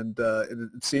ways, and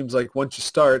it seems like once you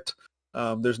start,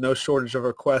 there's no shortage of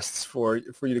requests for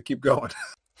you to keep going.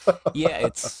 Yeah,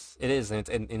 it is, and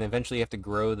eventually you have to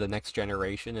grow the next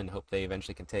generation and hope they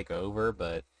eventually can take over.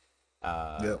 But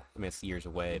Yeah. I mean, it's years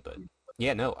away, but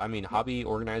yeah, no, I mean, hobby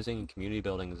organizing and community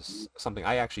building is something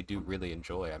I actually do really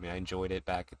enjoy. I mean, I enjoyed it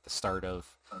back at the start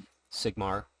of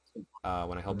Sigmar,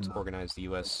 when I helped Mhm. organize the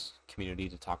U.S. community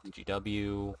to talk to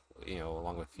GW,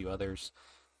 along with a few others.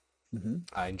 Mhm.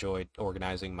 I enjoyed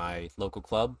organizing my local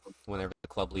club whenever the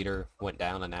club leader went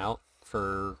down and out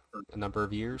for a number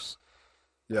of years.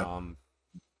 Yeah. Um,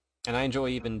 and I enjoy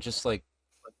even just like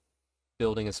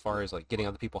building as far as like getting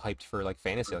other people hyped for like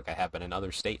fantasy like I have been in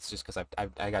other states just because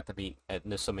I got to meet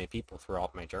so many people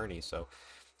throughout my journey. So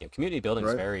community building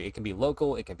is Right. very, it can be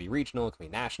local, it can be regional, it can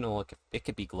be national, it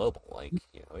could be global. Like,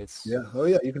 it's, Yeah. Oh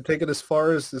yeah. You can take it as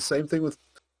far as the same thing with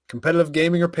competitive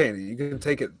gaming or painting. You can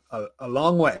take it a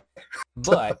long way.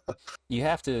 but you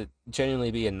have to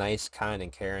genuinely be a nice, kind,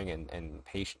 and caring and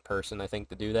patient person, I think,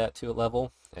 to do that to a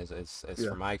level, as Yeah.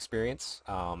 from my experience.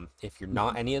 If you're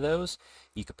not Mhm. any of those,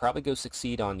 you could probably go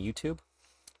succeed on YouTube,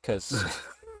 because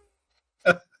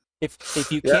if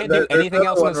you Yeah. can't do There's anything another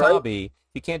else in one, this right? hobby,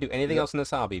 if you can't do anything Yeah. else in this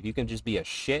hobby, if you can just be a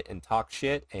shit and talk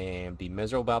shit and be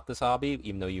miserable about this hobby,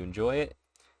 even though you enjoy it,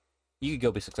 you could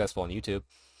go be successful on YouTube,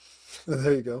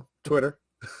 There you go. Twitter.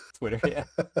 Twitter, yeah.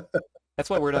 That's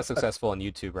why we're not successful on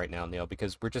YouTube right now, Neil,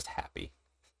 because we're just happy.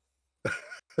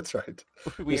 That's right.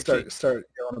 We We actually, start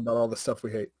yelling about all the stuff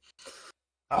we hate.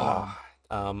 Um,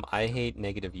 ah, I hate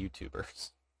negative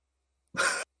YouTubers.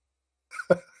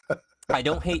 I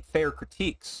don't hate fair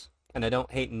critiques, and I don't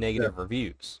hate yeah. negative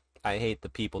reviews. I hate the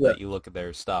people Yeah. that you look at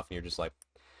their stuff and you're just like,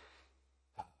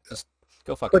 Yeah. just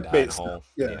go fucking die in Clickbait a stuff. hole.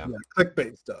 Yeah. Yeah. Yeah.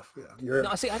 Clickbait stuff. Yeah.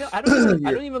 No, see, I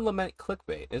You're don't even lament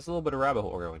clickbait. It's a little bit of rabbit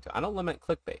hole we're going to. I don't lament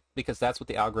clickbait because that's what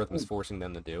the algorithm is forcing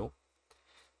them to do.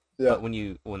 yeah. But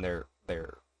when their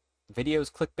video's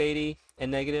clickbaity and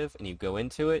negative, and you go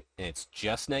into it and it's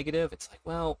just negative, it's like,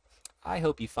 well, I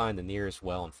hope you find the nearest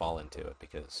well and fall into it,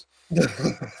 because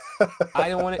I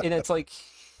don't want to. And it's like,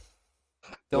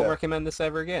 don't yeah. recommend this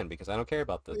ever again, because I don't care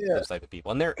about Yeah. those type of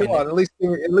people. And they're Come on, at least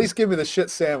give me the shit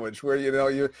sandwich where you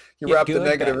yeah, wrap the good,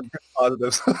 negative bad. and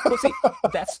positives. Well, see,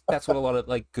 that's what a lot of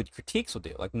like good critiques will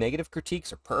do. Like, negative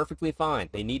critiques are perfectly fine.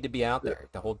 They need to be out Yeah, there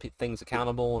to hold things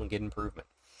accountable and get improvement.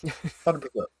 100%.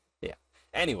 Yeah.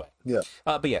 Anyway, Yeah.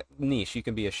 but yeah, niche. You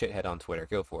can be a shithead on Twitter.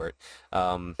 Go for it.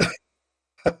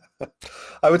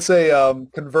 I would say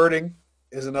converting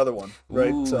is another one,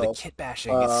 right? Ooh, the So kit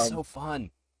bashing. It's um, so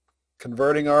fun.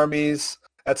 converting armies.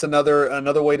 That's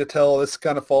another way to tell. This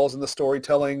kind of falls in the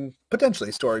storytelling,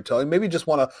 potentially storytelling. Maybe just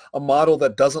want a model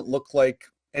that doesn't look like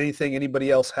anything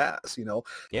anybody else has.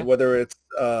 Yeah. Whether it's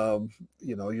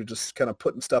you're just kind of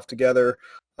putting stuff together,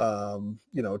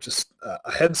 just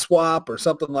a head swap or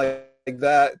something like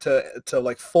that to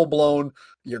like full blown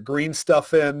your green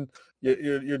stuff in.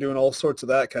 You're doing all sorts of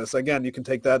that kind of. So again, you can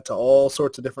take that to all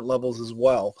sorts of different levels as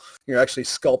well. You're actually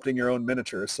sculpting your own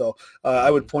miniatures. So I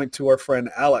Hmm. would point to our friend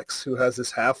Alex, who has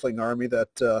this halfling army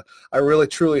that I really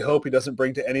truly hope he doesn't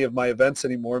bring to any of my events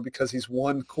anymore, because he's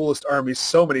won coolest armies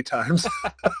so many times.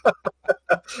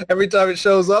 Every time it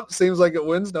shows up, seems like it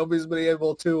wins. Nobody's been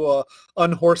able to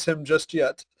unhorse him just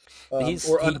yet, He's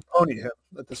or unpony him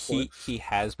at this point. he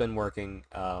has been working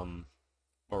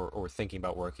or thinking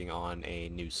about working on a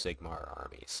new Sigmar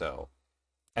army. So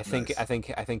Nice. I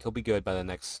think he'll be good by the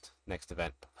next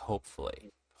event.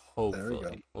 Hopefully, There we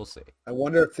go. we'll see. I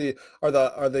wonder if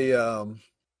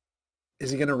is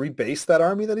he going to rebase that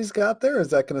army that he's got there? Is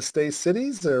that going to stay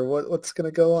cities, or what's going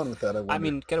to go on with that? I I wonder.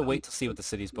 mean, gotta wait to see what the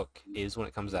cities book is when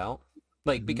it comes out.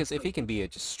 Like, Mhm. because if he can be a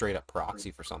just straight up proxy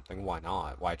for something, why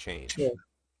not? Why change? Sure.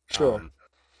 Sure. Um,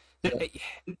 Yeah.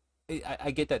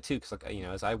 I get that too, because like,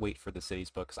 as I wait for the cities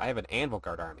books, I have an Anvil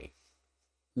Guard army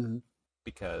Mhm.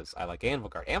 because I like Anvil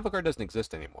Guard. Anvil Guard doesn't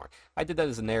exist anymore. I did that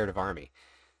as a narrative army.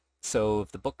 So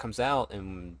if the book comes out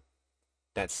and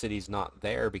that city's not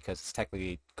there because it's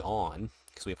technically gone,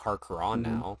 because we have Harkonnen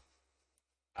Mhm. now,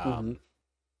 Mhm. um,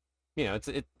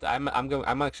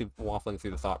 I'm actually waffling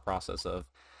through the thought process of,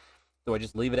 do I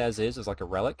just leave it as like a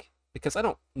relic? Because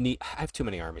I have too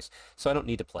many armies, so I don't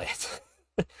need to play it.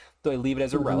 Do I leave it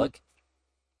as a Mhm. relic?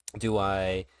 Do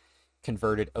I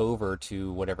convert it over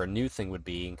to whatever a new thing would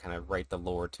be and kind of write the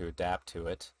lore to adapt to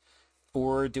it?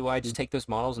 Or do I just take those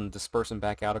models and disperse them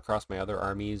back out across my other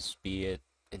armies, be it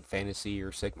in Fantasy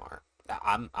or Sigmar?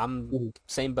 I'm Mhm.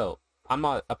 same boat. I'm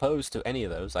not opposed to any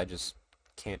of those. I just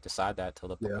can't decide that till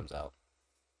the book Yeah. comes out.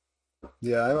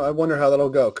 Yeah. I wonder how that'll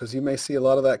go, because you may see a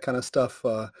lot of that kind of stuff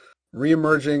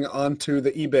reemerging onto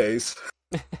the eBays.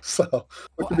 So, which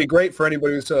would Well, be great for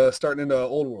anybody who's starting into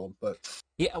Old World. But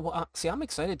yeah, well, see, I'm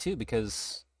excited too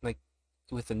because, like,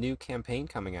 with the new campaign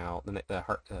coming out,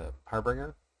 the Harbinger,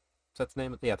 is that the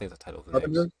name? Yeah, I think that's the title of the news.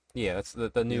 Harbinger, Yeah, that's the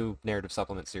yeah. new narrative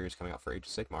supplement series coming out for Age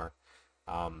of Sigmar.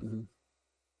 Mhm.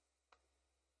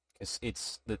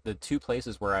 It's the two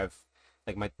places where I've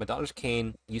like my daughter's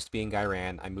cane used to be in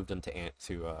Guyran. I moved them to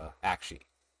Akshi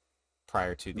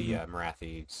prior to the Mhm.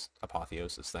 Marathi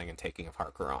apotheosis thing and taking of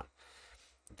Harkoran.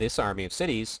 This Army of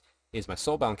Cities is my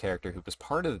soulbound character who was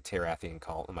part of the Terathian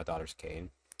cult in my daughter's cane,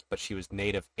 but she was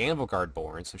native Anvilgard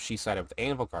born, so she sided with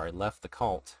Anvilgard, left the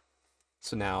cult.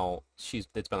 So now it's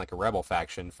been like a rebel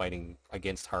faction fighting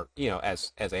against her,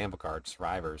 as Anvilgard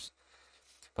survivors.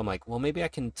 But I'm like, well, maybe I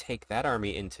can take that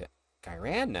army into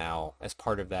Ghyran now as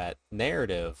part of that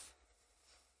narrative.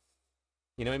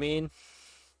 You know what I mean?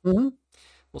 Mhm.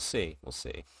 We'll see. We'll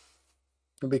see.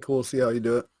 It'd be cool to see how you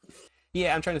do it.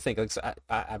 Yeah, I'm trying to think. Like, so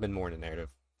I've been more in a narrative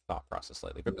thought process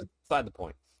lately. But beside the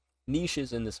point,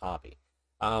 niches in this hobby.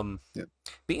 Um, Yeah.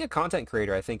 Being a content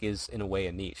creator, I think, is in a way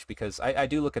a niche because I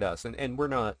do look at us and we're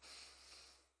not.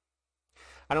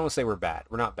 I don't want to say we're bad.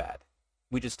 We're not bad.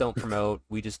 We just don't promote.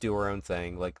 We just do our own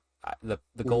thing. Like the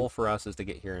Mhm. goal for us is to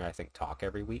get here and I think talk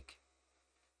every week,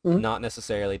 Mhm. not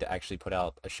necessarily to actually put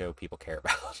out a show people care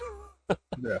about.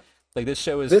 Yeah. Like this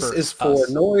show is This for is for us.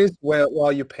 noise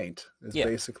while you paint is Yeah,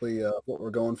 basically what we're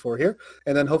going for here.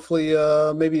 And then hopefully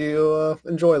maybe you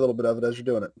enjoy a little bit of it as you're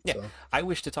doing it. yeah. So I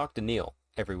wish to talk to Neil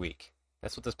every week.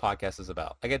 That's what this podcast is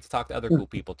about. I get to talk to other Mhm. cool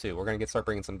people too. We're gonna start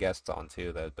bringing some guests on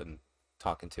too that I've been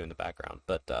talking to in the background.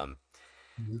 But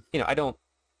I don't.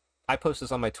 I post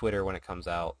this on my Twitter when it comes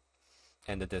out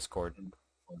and the Discord.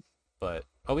 But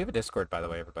we have a Discord by the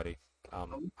way, everybody.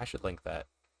 I should link that.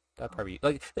 That probably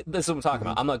like this is what I'm talking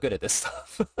Mhm. about. I'm not good at this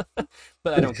stuff,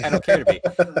 but I don't care to be.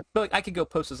 But like I could go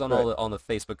post this on Right. all the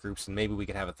Facebook groups, and maybe we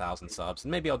could have 1,000 subs,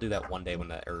 and maybe I'll do that one day when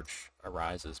that urge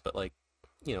arises. But like,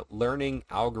 learning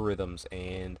algorithms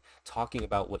and talking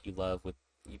about what you love with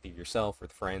either yourself or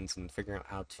with friends, and figuring out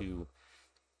how to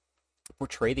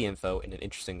portray the info in an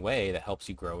interesting way that helps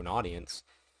you grow an audience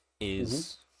Mhm.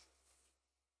 is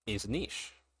is a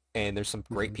niche. And there's some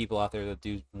great Mhm. people out there that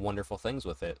do wonderful things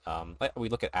with it. Like we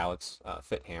look at Alex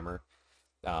Fithammer.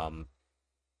 Um,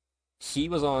 he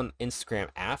was on Instagram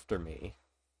after me,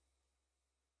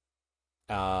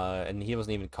 and he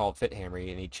wasn't even called Fithammer,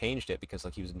 and he changed it because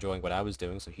like he was enjoying what I was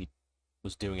doing, so he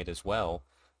was doing it as well.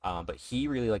 But he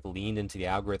really like leaned into the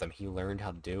algorithm. He learned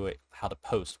how to do it, how to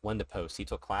post, when to post. He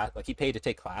took class, like he paid to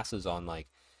take classes on like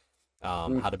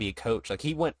Mhm. how to be a coach. Like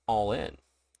he went all in,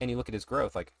 and you look at his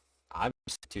growth. Like I'm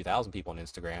 2,000 people on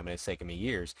Instagram, and it's taken me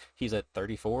years. He's at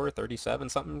 34, 37,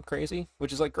 something crazy,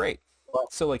 which is like great. Wow.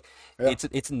 So like Yeah.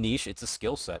 it's a niche, it's a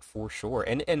skill set for sure.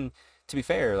 And to be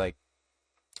fair, like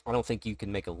I don't think you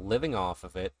can make a living off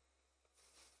of it,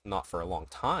 not for a long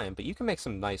time, but you can make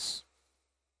some nice,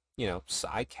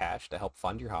 side cash to help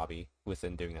fund your hobby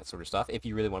within doing that sort of stuff if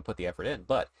you really want to put the effort in.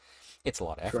 But it's a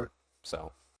lot of Sure. effort.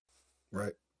 So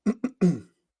Right.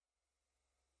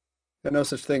 And no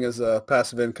such thing as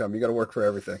passive income. You got to work for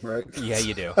everything, right? yeah,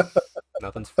 you do.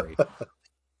 Nothing's free.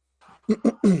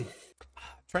 I'm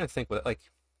trying to think what like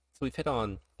so we've hit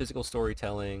on physical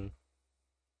storytelling,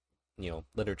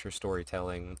 literature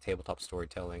storytelling, tabletop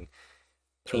storytelling,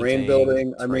 Terrain painting,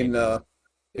 building. I terrain mean, building.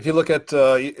 if you look at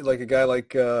like a guy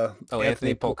like Oh, Anthony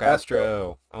Anthony Polcastro,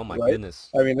 Polcastro. Oh my right?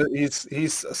 goodness. I mean,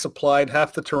 he's supplied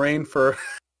half the terrain for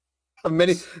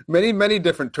many, many, many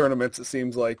different tournaments. It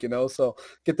seems like, So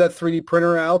get that 3D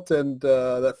printer out and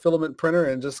that filament printer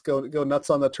and just go nuts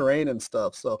on the terrain and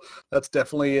stuff. So that's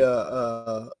definitely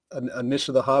a niche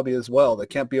of the hobby as well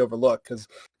that can't be overlooked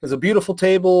because a beautiful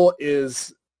table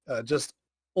is just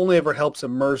only ever helps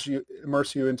immerse you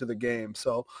into the game.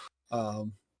 So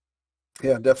um,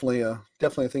 yeah, definitely a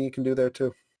thing you can do there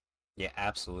too. Yeah,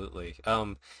 absolutely.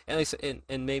 And like I said,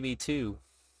 and maybe too,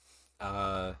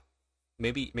 uh,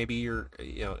 maybe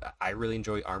I really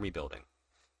enjoy army building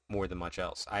more than much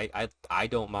else. I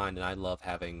don't mind, and I love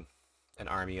having an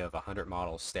army of 100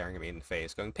 models staring at me in the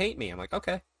face, going, "Paint me." I'm like,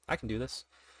 okay, I can do this.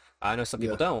 I know some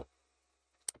people Yeah. don't,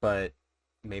 but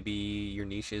maybe your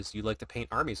niche is you like to paint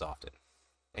armies often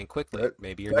and quickly. Right.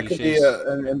 Maybe your That niche could be is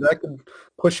and that could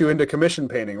push you into commission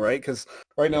painting, right? Because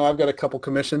right yeah. now I've got a couple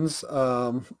commissions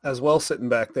as well sitting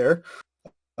back there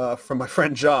from my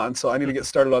friend John. So I need to get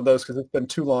started on those because it's been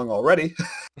too long already.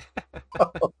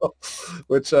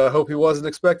 Which I hope he wasn't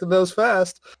expecting those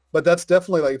fast. But that's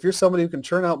definitely like if you're somebody who can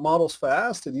churn out models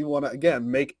fast and you want to again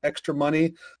make extra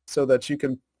money so that you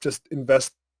can just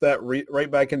invest that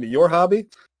right back into your hobby.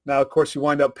 Now, of course, you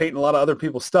wind up painting a lot of other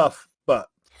people's stuff, but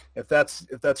if that's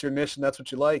your niche and that's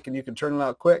what you like and you can turn it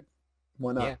out quick,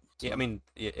 why not? Yeah. Yeah, I So, mean,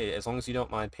 as long as you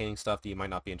don't mind painting stuff that you might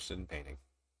not be interested in painting,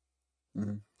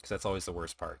 mhm. because that's always the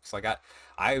worst part. It's like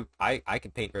I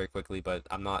can paint very quickly, but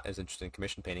I'm not as interested in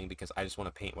commission painting because I just want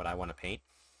to paint what I want to paint.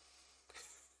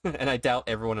 And I doubt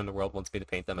everyone in the world wants me to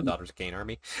paint them a Daughters of Cain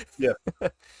army. Yeah.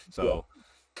 So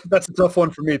That's a tough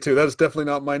one for me too. That is definitely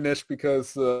not my niche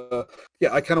because,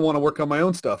 yeah, I kind of want to work on my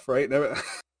own stuff, right? And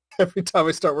every time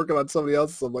I start working on somebody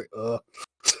else, I'm like,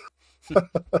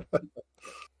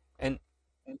 and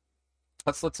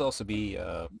let's also be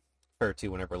fair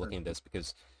too whenever we're looking at this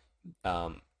because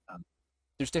um,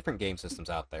 there's different game systems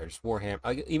out there. There's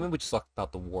Warhammer. Even we just talked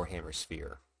about the Warhammer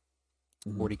sphere.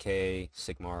 40K,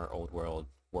 Sigmar, Old World,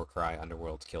 Warcry,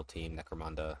 Underworld, Kill Team,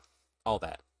 Necromunda, all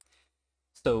that.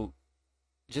 So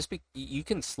you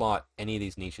can slot any of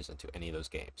these niches into any of those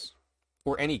games,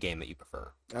 or any game that you prefer.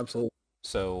 Absolutely.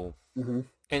 So, and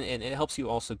it helps you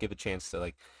also give a chance to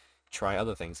like try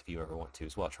other things if you ever want to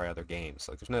as well. Try other games.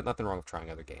 Like there's nothing wrong with trying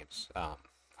other games.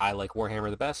 I like Warhammer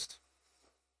the best.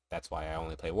 That's why I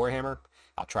only play Warhammer.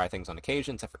 I'll try things on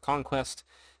occasion, except for Conquest.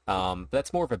 But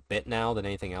that's more of a bit now than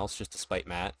anything else, just to spite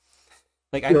Matt.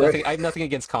 Like I have nothing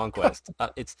against Conquest.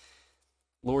 It's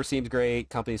lore seems great,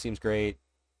 company seems great,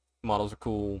 models are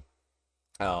cool.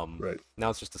 Right. Now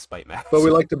it's just to spite Matt. But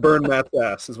we like to burn Matt's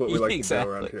ass, is what we like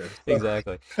exactly. to do around here. So.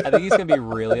 Exactly. I think he's gonna be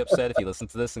really upset if he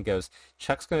listens to this and goes,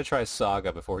 "Chuck's gonna try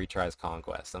Saga before he tries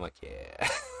Conquest." I'm like, yeah.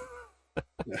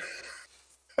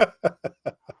 I'm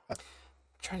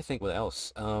trying to think what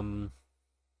else.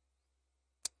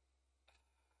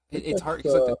 It's hard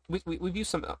because like we've used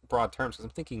some broad terms. Because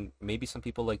I'm thinking maybe some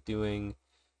people like doing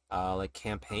like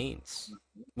campaigns,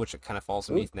 which it kind of falls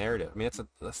underneath narrative. I mean,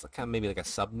 that's kind of maybe like a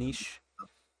sub niche.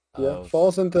 Yeah,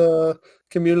 falls into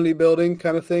community building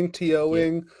kind of thing,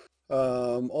 TOing,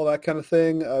 all that kind of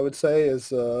thing. I would say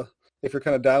is if you're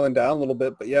kind of dialing down a little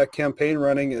bit. But yeah, campaign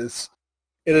running is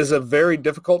a very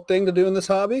difficult thing to do in this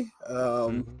hobby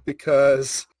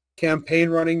because campaign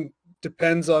running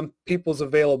depends on people's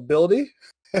availability.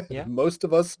 Yeah. Most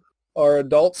of us are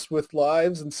adults with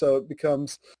lives, and so it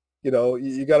becomes, you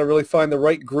got to really find the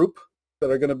right group that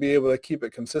are going to be able to keep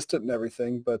it consistent and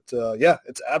everything. But yeah,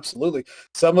 it's absolutely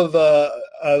some of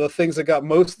the things that got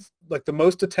the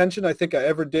most attention I think I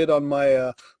ever did on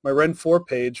my my Ren 4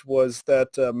 page was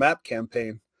that map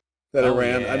campaign that I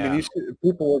ran. Yeah. I mean,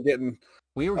 people were getting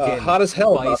hot as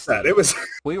hell about that. It was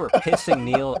we were pissing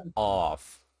Neil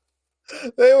off.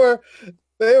 They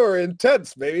were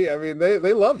intense, baby. I mean,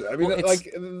 they loved it. I mean,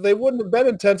 like they wouldn't have been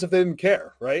intense if they didn't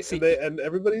care, right? See, and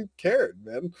everybody cared,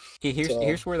 man.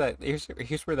 Here's where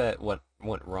that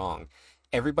went wrong.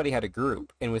 Everybody had a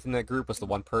group, and within that group was the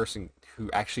one person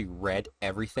who actually read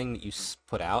everything that you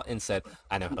put out and said,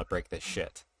 "I know how to break this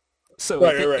shit." So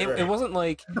it wasn't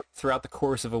like throughout the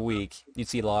course of a week you'd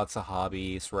see lots of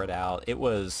hobbies spread out. It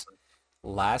was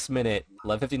last minute,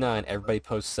 11:59, everybody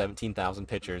posts 17,000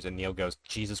 pictures, and Neil goes,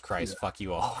 "Jesus Christ, fuck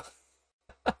you all."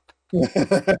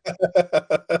 It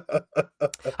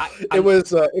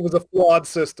was a flawed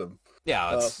system.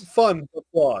 Yeah, it's fun but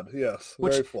flawed. Yes,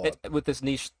 very flawed. With this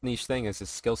niche thing, is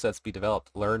skill sets be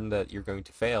developed. Learn that you're going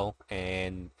to fail,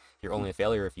 and you're only a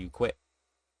failure if you quit.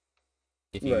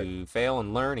 If you fail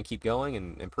and learn and keep going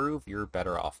and improve, you're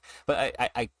better off. But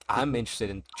I'm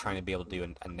interested in trying to be able to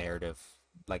do a narrative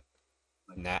like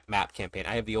map campaign.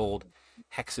 I have the old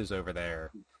hexes over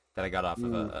there that I got off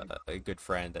of a good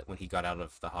friend that when he got out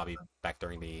of the hobby back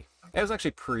during it was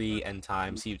actually pre-end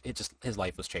times. His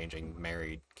life was changing,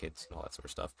 married, kids, and all that sort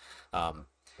of stuff.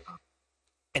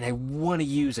 And I want to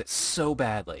use it so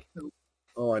badly.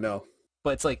 Oh, I know. But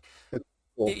it's like,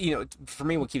 for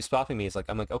me, what keeps stopping me is like,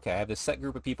 I'm like, okay, I have this set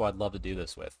group of people I'd love to do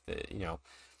this with,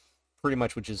 pretty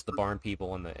much, which is the barn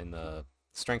people and the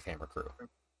strength hammer crew.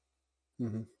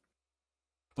 Mm-hmm.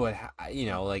 But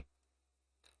like,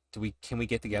 can we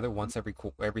get together once every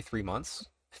 3 months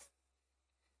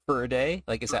for a day?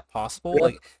 Like, is that possible? Yeah.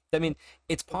 Like, I mean,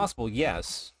 it's possible.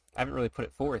 Yes, I haven't really put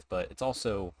it forth, but it's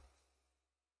also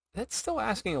that's still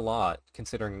asking a lot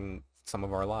considering some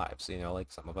of our lives.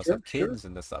 Like some of us have kids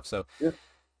and this stuff. So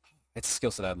it's a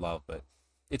skill set I'd love, but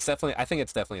I think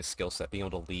it's definitely a skill set being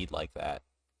able to lead like that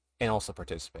and also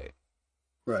participate.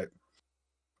 Right.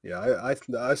 Yeah,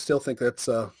 I still think that's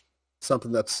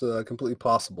something that's completely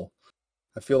possible.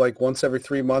 I feel like once every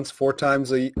 3 months, 4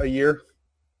 times a year,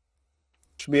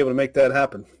 should be able to make that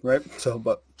happen, right? So,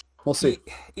 but we'll see.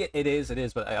 It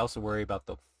is, but I also worry about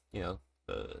the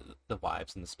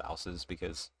wives and the spouses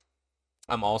because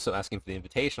I'm also asking for the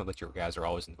invitational that you guys are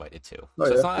always invited to.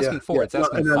 It's not asking for, it's asking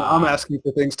for. And then I'm asking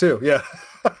for things too, yeah.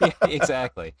 Yeah,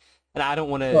 exactly. And I don't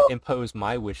want to impose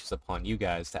my wishes upon you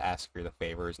guys to ask for the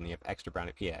favors and the extra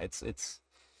brownie. Yeah, it's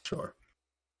sure.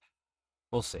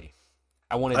 We'll see.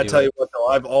 I tell you what, though,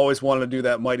 I've always wanted to do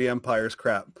that Mighty Empires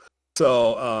crap.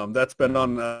 So that's been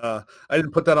on. I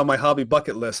didn't put that on my hobby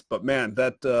bucket list, but man,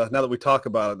 that now that we talk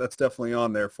about it, that's definitely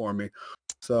on there for me.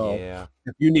 So Yeah.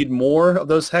 if you need more of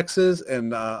those hexes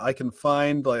and I can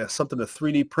find like something to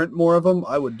 3D print more of them,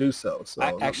 I would do so. So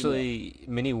let me know. Actually,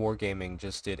 Mini Wargaming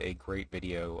just did a great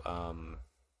video.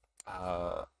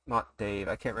 Not Dave.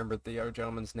 I can't remember the other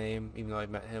gentleman's name, even though I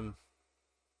met him.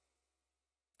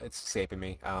 It's escaping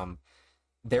me.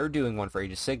 They're doing one for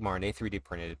Age of Sigmar, and they 3D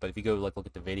printed it. But if you go like look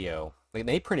at the video, like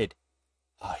they printed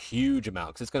a huge amount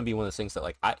because it's going to be one of those things that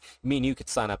like me and you could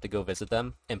sign up to go visit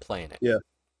them and play in it, Yeah. like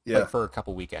Yeah. for a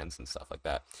couple weekends and stuff like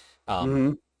that. Um,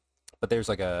 hmm but there's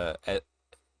like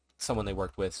someone they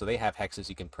worked with, so they have hexes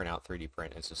you can print out 3D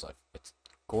print. It's just like it's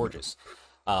gorgeous.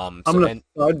 I'm So going and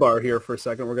to sidebar here for a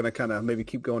second. We're going to kind of maybe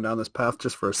keep going down this path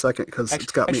just for a second because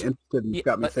it's got me actually, interested and yeah,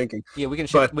 got me thinking. yeah, we can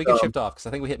shift. But We can shift off because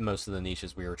I think we hit most of the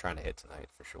niches we were trying to hit tonight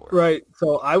for sure. right,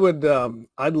 so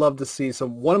I'd love to see. So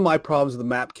one of my problems with the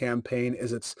map campaign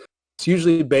is it's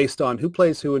usually based on who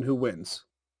plays who and who wins.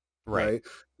 Right. Right,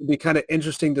 it'd be kind of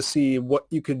interesting to see what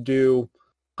you could do,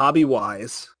 hobby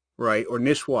wise, right, or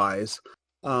niche wise,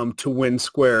 to win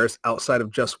squares outside of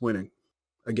just winning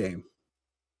a game.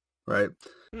 Right,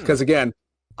 because again,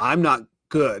 I'm not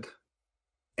good,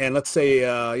 and let's say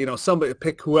somebody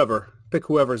pick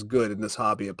whoever's good in this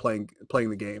hobby of playing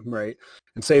the game, right,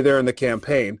 and say they're in the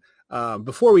campaign.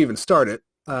 Before we even start it,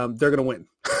 they're gonna win.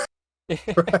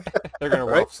 They're gonna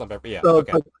Right? wolf some. Yeah. So,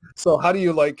 Okay. so how do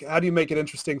you make it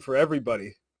interesting for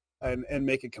everybody, and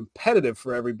make it competitive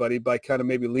for everybody by kind of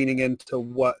maybe leaning into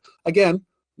what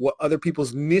other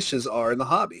people's niches are in the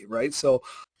hobby, right? So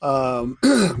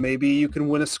maybe you can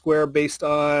win a square based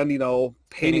on Painting a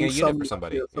painting unit for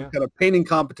somebody. some Yeah. kind of painting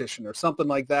competition or something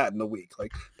like that in the week.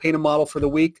 Like paint a model for the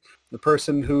week. The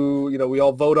person who we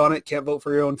all vote on it can't vote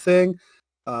for your own thing.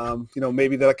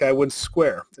 Maybe that guy wins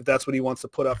square if that's what he wants to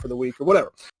put up for the week or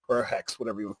whatever, or a hex,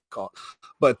 whatever you want to call it.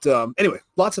 But anyway,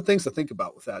 lots of things to think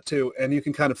about with that too. And you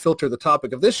can kind of filter the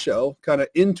topic of this show kind of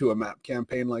into a map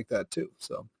campaign like that too.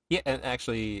 So Yeah, and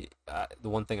actually, the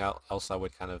one thing else I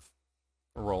would kind of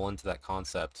roll into that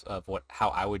concept of how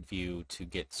I would view to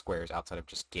get squares outside of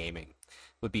just gaming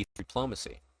would be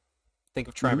diplomacy. Think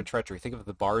of Triumph and Treachery. Think of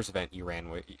the bars event you ran,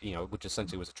 which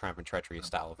essentially was a Triumph and Treachery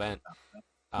style event.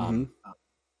 hmm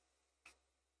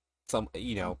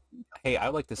Hey, I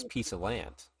like this piece of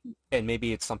land, and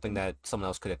maybe it's something that someone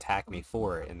else could attack me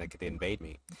for, and they could invade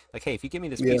me. Like, hey, if you give me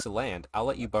this yeah, piece of land, I'll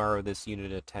let you borrow this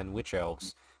unit of 10 witch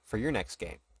elves for your next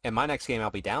game. And my next game, I'll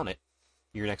be down it.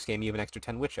 Your next game, you have an extra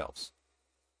 10 witch elves.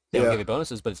 They don't yeah, give me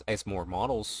bonuses, but it's more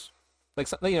models. Like,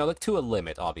 like to a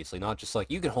limit, obviously, not just like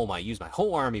you can use my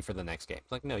whole army for the next game.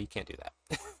 Like, no, you can't do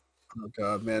that. oh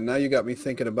god, man, now you got me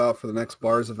thinking about for the next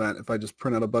bars event if I just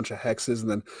print out a bunch of hexes and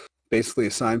then basically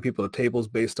assign people to tables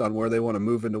based on where they want to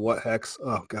move into what hex.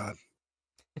 Oh god,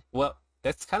 Well,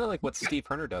 that's kind of like what Steve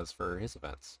Herner does for his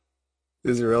events.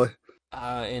 is it really?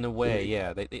 In a way,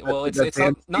 yeah. Well, it's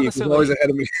damn not Steve, he's always necessarily. ahead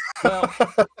of me. Well,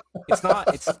 it's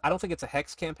not. I don't think it's a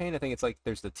hex campaign. I think it's like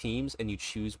there's the teams and you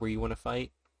choose where you want to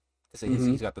fight. Because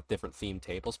hmm he's got the different themed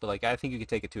tables, but like I think you could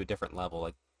take it to a different level,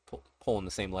 like pulling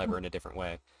the same lever in a different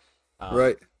way. Um,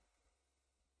 Right.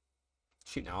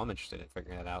 Shoot, now I'm interested in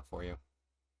figuring that out for you.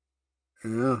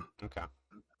 Yeah. Okay.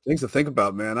 Things to think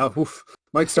about, man.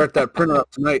 Might start that printer up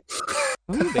tonight.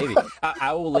 Ooh, baby.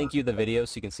 I will link you the video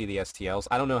so you can see the STLs.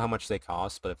 I don't know how much they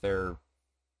cost, but if they're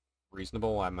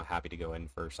reasonable, I'm happy to go in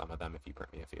for some of them if you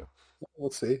print me a few.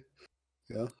 We'll see.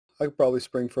 Yeah, I could probably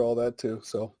spring for all that too.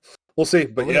 So we'll see.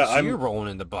 But Look yeah, at you I'm. rolling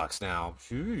in the bucks now.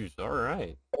 Jeez, all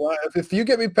right. Well, if you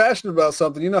get me passionate about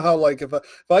something, you know how like if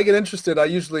I get interested, I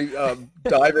usually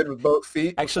dive in with both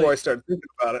feet Actually, before I start thinking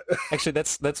about it. Actually,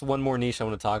 that's one more niche I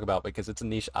want to talk about because it's a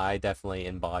niche I definitely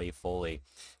embody fully,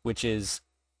 which is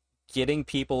getting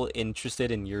people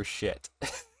interested in your shit.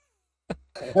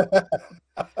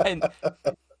 And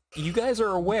you guys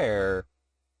are aware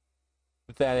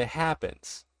that it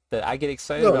happens, that I get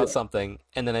excited No, about yeah. something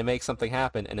and then I make something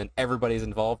happen and then everybody's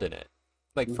involved in it.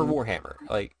 Like for Mhm. Warhammer,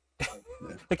 like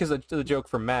Yeah. because the joke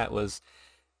from Matt was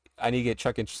I need to get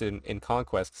Chuck interested in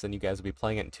Conquest because then you guys will be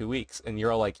playing it in 2 weeks, and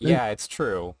you're all like, yeah, it's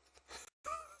true.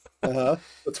 Uh-huh.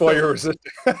 That's why you're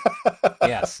resisting.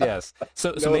 Yes, yes.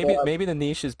 So No, maybe the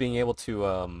niche is being able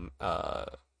to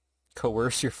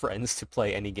coerce your friends to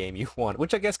play any game you want,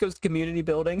 which I guess goes to community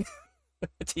building,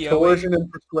 TOE. coercion and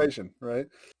persuasion, right?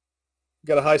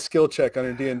 Got a high skill check on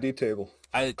your D&D table.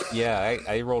 I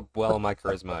rolled well on my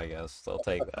charisma, I guess. So I'll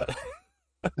take that.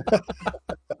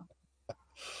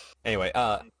 Anyway,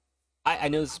 I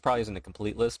know this probably isn't a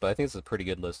complete list, but I think this is a pretty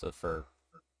good list for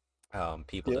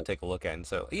people Yeah. to take a look at. And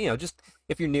so, just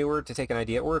if you're newer to take an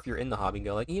idea, or if you're in the hobby and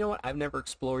go like, you know what, I've never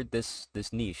explored this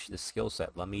niche, this skill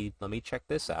set. Let me check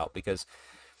this out because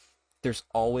there's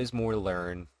always more to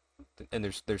learn. and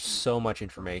there's so much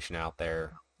information out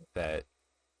there that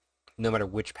no matter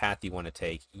which path you want to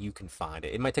take, you can find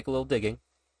it. It might take a little digging,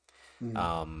 Mhm.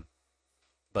 um,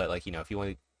 but like if you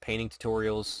want painting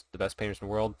tutorials, the best painters in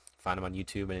the world, find them on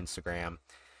YouTube and Instagram.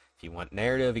 If you want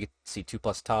narrative, you can see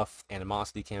 2+ Tough,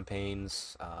 animosity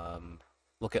campaigns.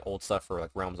 Look at old stuff for like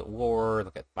Realms at War.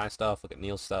 Look at my stuff. Look at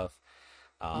Neil's stuff.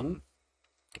 Mhm. Um,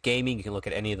 Gaming, you can look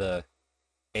at any of the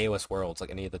AOS worlds,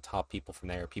 like any of the top people from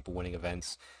there, people winning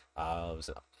events. Was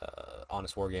it,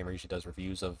 Honest Wargamer usually does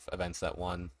reviews of events that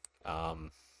won.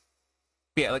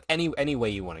 Yeah, like any way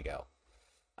you want to go,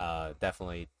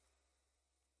 definitely.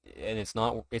 And it's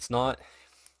not,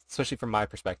 especially from my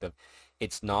perspective,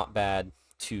 it's not bad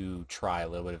to try a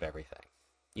little bit of everything.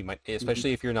 You might, Mhm.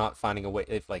 especially if you're not finding a way,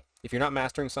 if you're not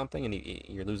mastering something and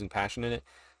you're losing passion in it,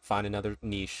 find another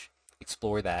niche,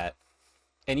 explore that,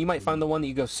 and you might find Mhm. the one that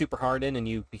you go super hard in and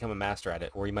you become a master at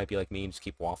it, or you might be like me and just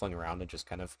keep waffling around and just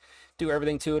kind of do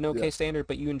everything to an Yeah. okay standard,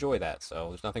 but you enjoy that, so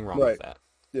there's nothing wrong with Right. that.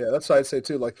 Yeah, that's what I'd say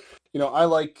too. Like, I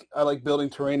like building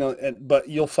terrain, but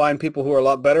you'll find people who are a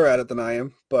lot better at it than I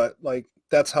am. But like,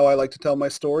 that's how I like to tell my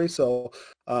story. So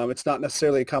it's not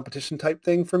necessarily a competition type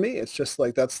thing for me. It's just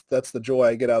like that's the joy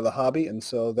I get out of the hobby, and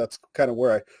so that's kind of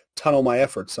where I tunnel my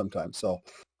efforts sometimes. So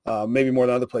maybe more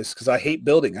than other places because I hate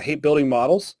building. I hate building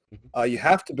models. You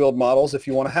have to build models if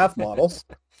you want to have models.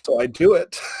 So I do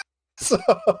it. So,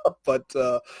 but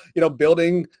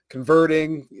building,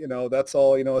 converting, that's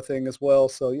all a thing as well.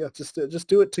 So yeah, just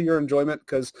do it to your enjoyment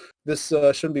because this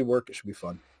shouldn't be work; it should be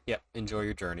fun. Yeah, enjoy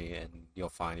your journey and you'll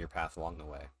find your path along the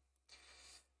way.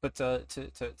 But to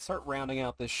start rounding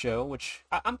out this show, which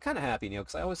I'm kind of happy,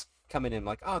 because I always come in and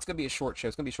like, oh, it's gonna be a short show,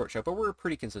 it's gonna be a short show, but we're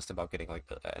pretty consistent about getting like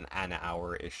an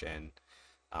hour ish in.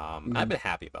 I've Hmm. been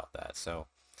happy about that. So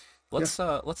Yeah.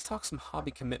 let's talk some hobby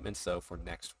commitments though for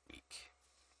next week.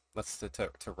 Let's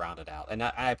to round it out. And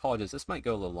I apologize, this might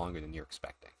go a little longer than you're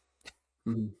expecting.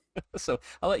 Mhm. So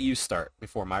I'll let you start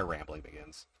before my rambling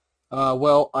begins.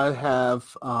 Well, I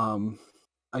have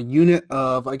a unit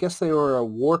of, I guess they were a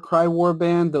Warcry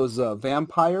warband, those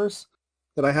vampires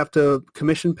that I have to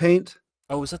commission paint.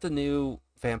 Oh, is that the new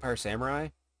Vampire Samurai?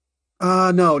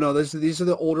 No, no, these are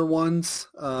the older ones.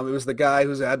 It was the guy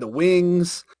who's had the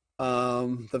wings,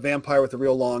 the vampire with the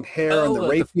real long hair and Oh, the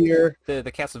rapier. the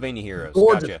Castlevania heroes.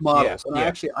 Gorgeous Gotcha. Yeah, models,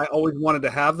 and yeah. I always wanted to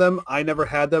have them. I never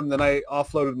had them. Then I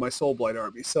offloaded my Soulblight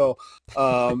army. So,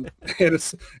 and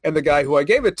and the guy who I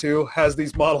gave it to has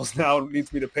these models now and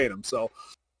needs me to paint them. So,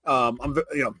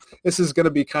 this is going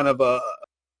to be kind of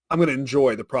I'm going to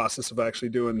enjoy the process of actually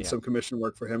doing Yeah. some commission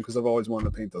work for him because I've always wanted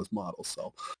to paint those models.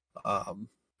 So,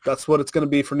 that's what it's going to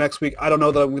be for next week. I don't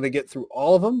know that I'm going to get through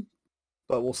all of them,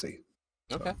 but we'll see.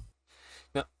 Okay. So,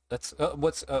 No, that's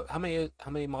what's how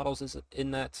many models is it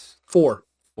in that four,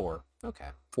 four? Okay.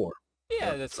 four.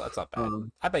 Yeah, Yeah. that's not bad.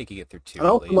 Um, I bet you could get through I'd two at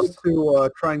also like least.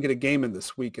 to try and get a game in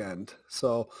this weekend.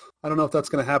 So I don't know if that's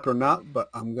going to happen or not, but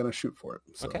I'm going to shoot for it.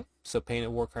 So Okay. So paint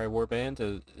a Warcry warband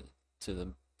to the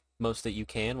most that you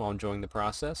can while enjoying the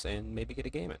process, and maybe get a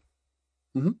game in.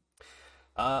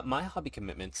 hmm My hobby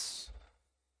commitments.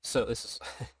 So this is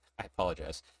I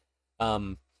apologize.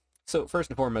 Um, so first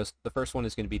and foremost, the first one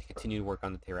is going to be to continue to work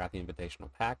on the Terrathi Invitational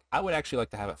Pack. I would actually like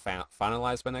to have it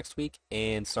finalized by next week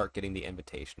and start getting the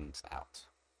invitations out.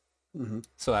 hmm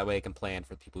So that way I can plan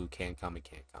for the people who can come and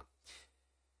can't come.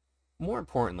 More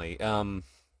importantly, because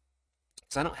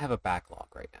I don't have a backlog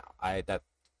right now. That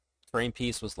terrain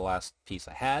piece was the last piece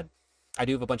I had. I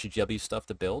do have a bunch of W stuff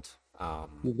to build. You've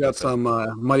Like I got said, some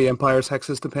Mighty Empires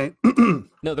hexes to paint.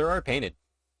 no, they're already painted.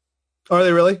 Are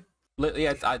they really?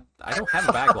 Yeah, I don't have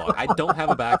a backlog. I don't have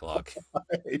a backlog.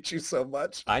 I hate you so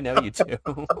much. I know you do.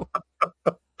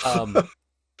 um,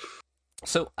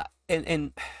 so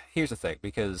and here's the thing,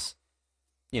 because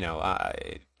I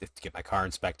have to get my car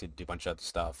inspected, do a bunch of other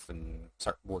stuff, and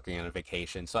start working on a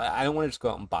vacation. So I don't want to just go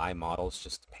out and buy models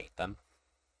just to paint them.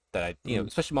 That Mhm.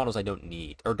 especially models I don't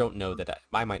need or don't know that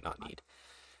I might not need.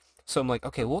 So I'm like,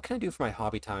 okay, well, what can I do for my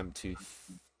hobby time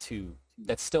to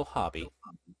that's still hobby,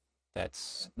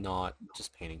 that's not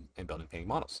just painting and building painting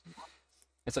models.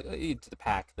 It's like the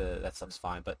pack, that stuff's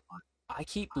fine, but I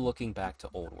keep looking back to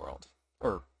Old World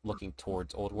or looking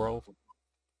towards Old World.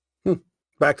 Hmm.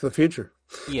 Back to the Future.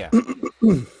 Yeah,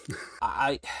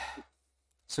 I.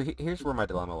 So here's where my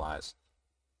dilemma lies,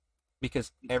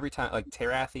 because every time, like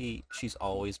Terathi, she's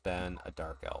always been a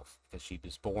dark elf because she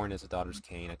was born as a daughter's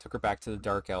Kane. I took her back to the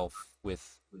dark elf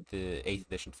with the 8th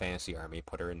edition fantasy army,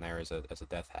 put her in there as a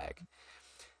death hag.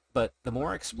 But the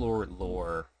more I explore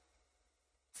lore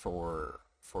for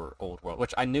Old World,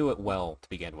 which I knew it well to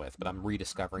begin with, but I'm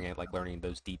rediscovering it, like learning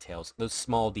those details, those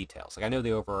small details. Like I know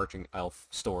the overarching elf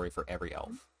story for every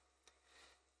elf,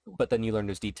 but then you learn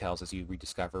those details as you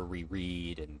rediscover,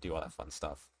 reread, and do all that fun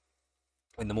stuff.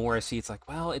 And the more I see, it's like,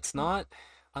 well, it's not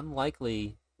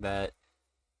unlikely that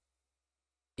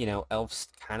elves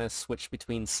kind of switch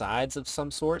between sides of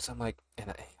some sorts. I'm like, and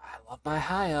I love my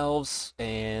high elves,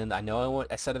 and I know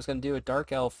I said I was going to do a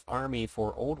dark elf army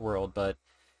for Old World, but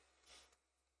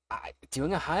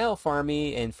doing a high elf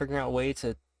army and figuring out a way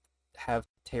to have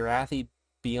Terathi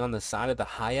be on the side of the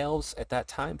high elves at that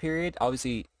time period.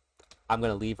 Obviously, I'm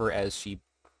going to leave her as she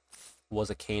was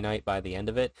a Khainite by the end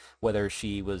of it, whether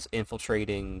she was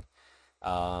infiltrating,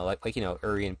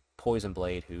 Urian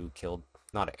Poisonblade, who killed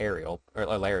not Ariel or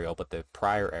Lariel, but the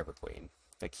prior Everqueen.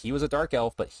 Like, he was a dark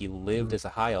elf, but he lived as a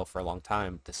high elf for a long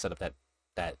time to set up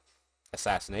that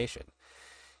assassination.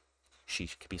 She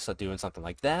could be doing something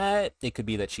like that. It could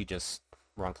be that she just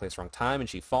wrong place, wrong time, and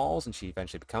she falls, and she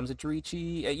eventually becomes a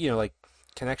Jerichi. Like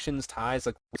connections, ties.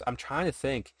 Like, I'm trying to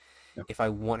think if I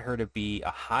want her to be a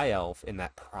high elf in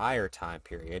that prior time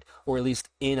period, or at least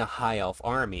in a high elf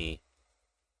army.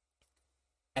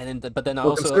 And then, but then Well,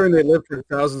 also considering they lived for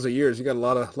thousands of years, you got a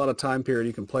lot of time period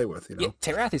you can play with. yeah,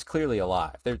 Terathi's clearly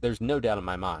alive. There's no doubt in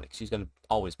my mind. She's gonna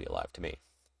always be alive to me.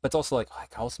 But it's also like, I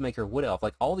can also make her wood elf.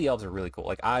 Like, all the elves are really cool.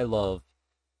 Like, I love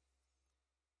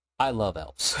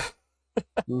elves.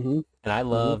 Mm-hmm. And I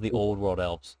love the old world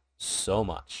elves so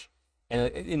much.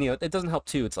 And it doesn't help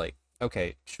too. It's like,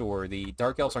 okay, sure, the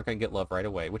dark elves aren't going to get love right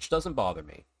away, which doesn't bother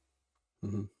me.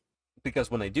 Mm-hmm. Because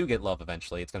when they do get love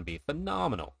eventually, it's going to be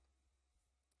phenomenal.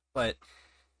 But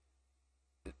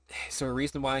is there a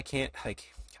reason why I can't,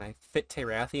 like, can I fit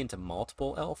Terathi into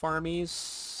multiple elf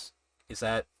armies? Is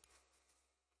that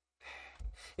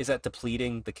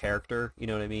depleting the character? You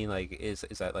know what I mean? Like, is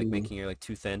that like making her like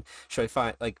too thin? Should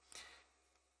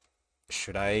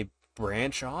I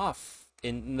branch off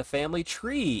in the family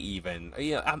tree even?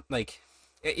 I'm like,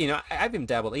 I've even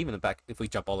dabbled even back if we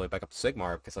jump all the way back up to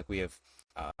Sigmar, because like we have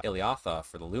Iliatha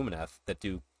for the Lumineth that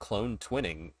do clone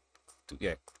twinning,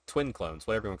 twin clones,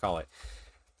 whatever you want to call it.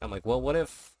 I'm like, well, what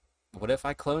if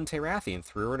I cloned Terathi and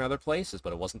threw her in other places,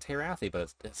 but it wasn't Terathi,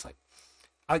 but it's like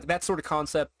that sort of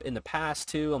concept in the past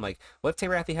too. I'm like, what if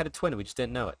Terathi had a twin and we just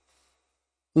didn't know it?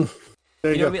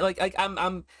 There You know you what I mean? Like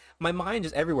I'm my mind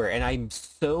is everywhere, and I'm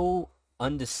so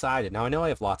undecided. Now I know I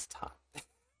have lots of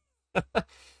time.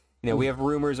 We have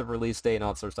rumors of release date and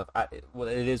all that sort of stuff. Well,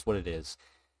 it is what it is.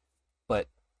 But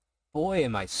boy,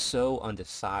 am I so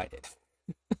undecided.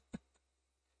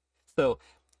 So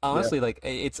honestly, like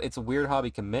it's a weird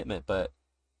hobby commitment, but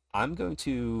I'm going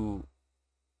to,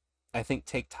 I think,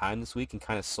 take time this week and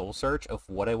kind of soul search of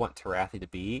what I want Terathi to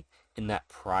be in that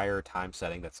prior time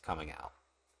setting that's coming out.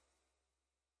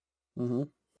 Mm-hmm.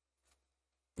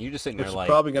 You're just sitting Which there is like,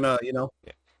 probably gonna,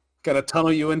 yeah. gonna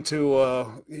tunnel you into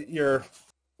your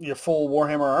full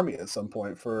Warhammer army at some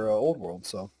point for Old World.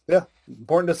 So yeah,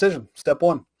 important decision. Step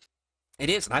one. It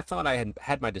is, and I thought I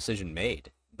had my decision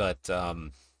made, but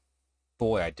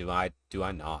boy, do I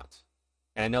not.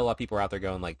 And I know a lot of people are out there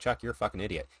going like, Chuck, you're a fucking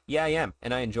idiot. Yeah, I am,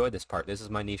 and I enjoyed this part. This is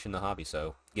my niche in the hobby,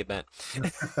 so get bent.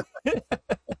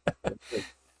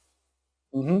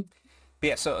 Mm-hmm. But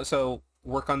yeah, so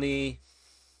work on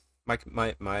my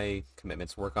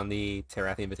commitments. Work on the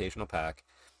Terathi Invitational Pack.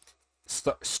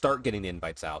 Start getting the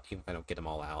invites out, even if I don't get them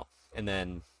all out, and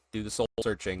then do the soul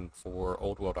searching for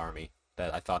Old World Army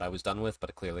that I thought I was done with,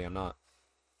 but clearly I'm not.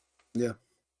 Yeah.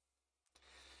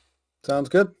 Sounds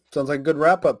good. Sounds like a good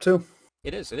wrap up too.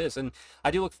 It is, and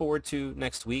I do look forward to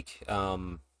next week.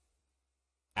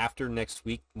 After next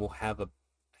week, I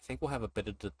think we'll have a bit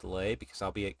of a delay because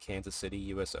I'll be at Kansas City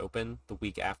U.S. Open the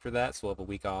week after that, so we'll have a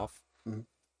week off, and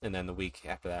then the week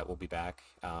after that we'll be back.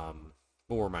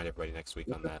 We'll remind everybody next week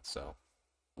on that. So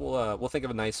we'll think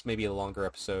of maybe a longer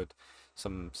episode,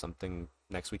 something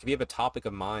next week. If you have a topic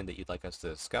of mind that you'd like us to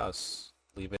discuss,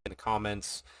 leave it in the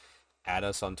comments. Add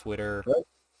us on Twitter. Right.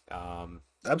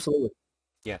 Absolutely.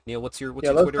 Yeah, Neil, what's your let's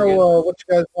Twitter know again? what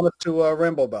you guys want us to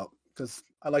ramble about, because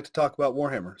I like to talk about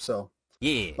Warhammer. So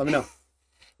Yeah, let me know.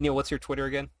 Neil, what's your Twitter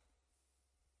again?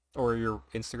 Or your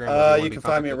Instagram? You can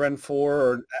find me at Ren4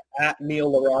 or at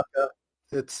Neil LaRocca.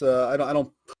 It's I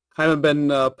haven't been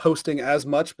posting as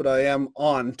much, but I am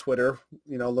on Twitter,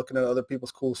 looking at other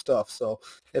people's cool stuff. So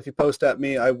if you post at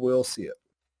me, I will see it.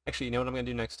 Actually, you know what I'm going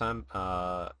to do next time?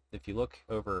 If you look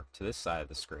over to this side of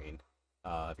the screen,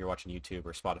 if you're watching YouTube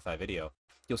or Spotify video,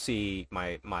 you'll see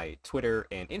my Twitter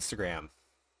and Instagram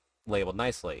labeled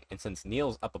nicely. And since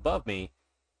Neil's up above me,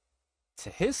 to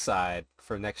his side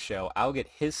for next show, I'll get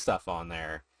his stuff on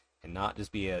there and not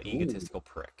just be an egotistical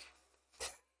prick.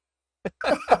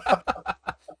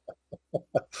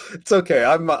 It's okay.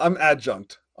 I'm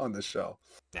adjunct on this show.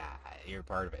 Nah, you're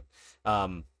part of it.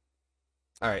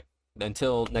 All right.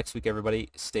 Until next week, everybody,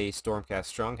 stay Stormcast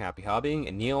strong. Happy hobbying.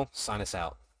 And Neil, sign us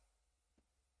out.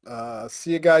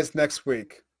 See you guys next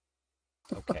week.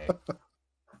 Okay.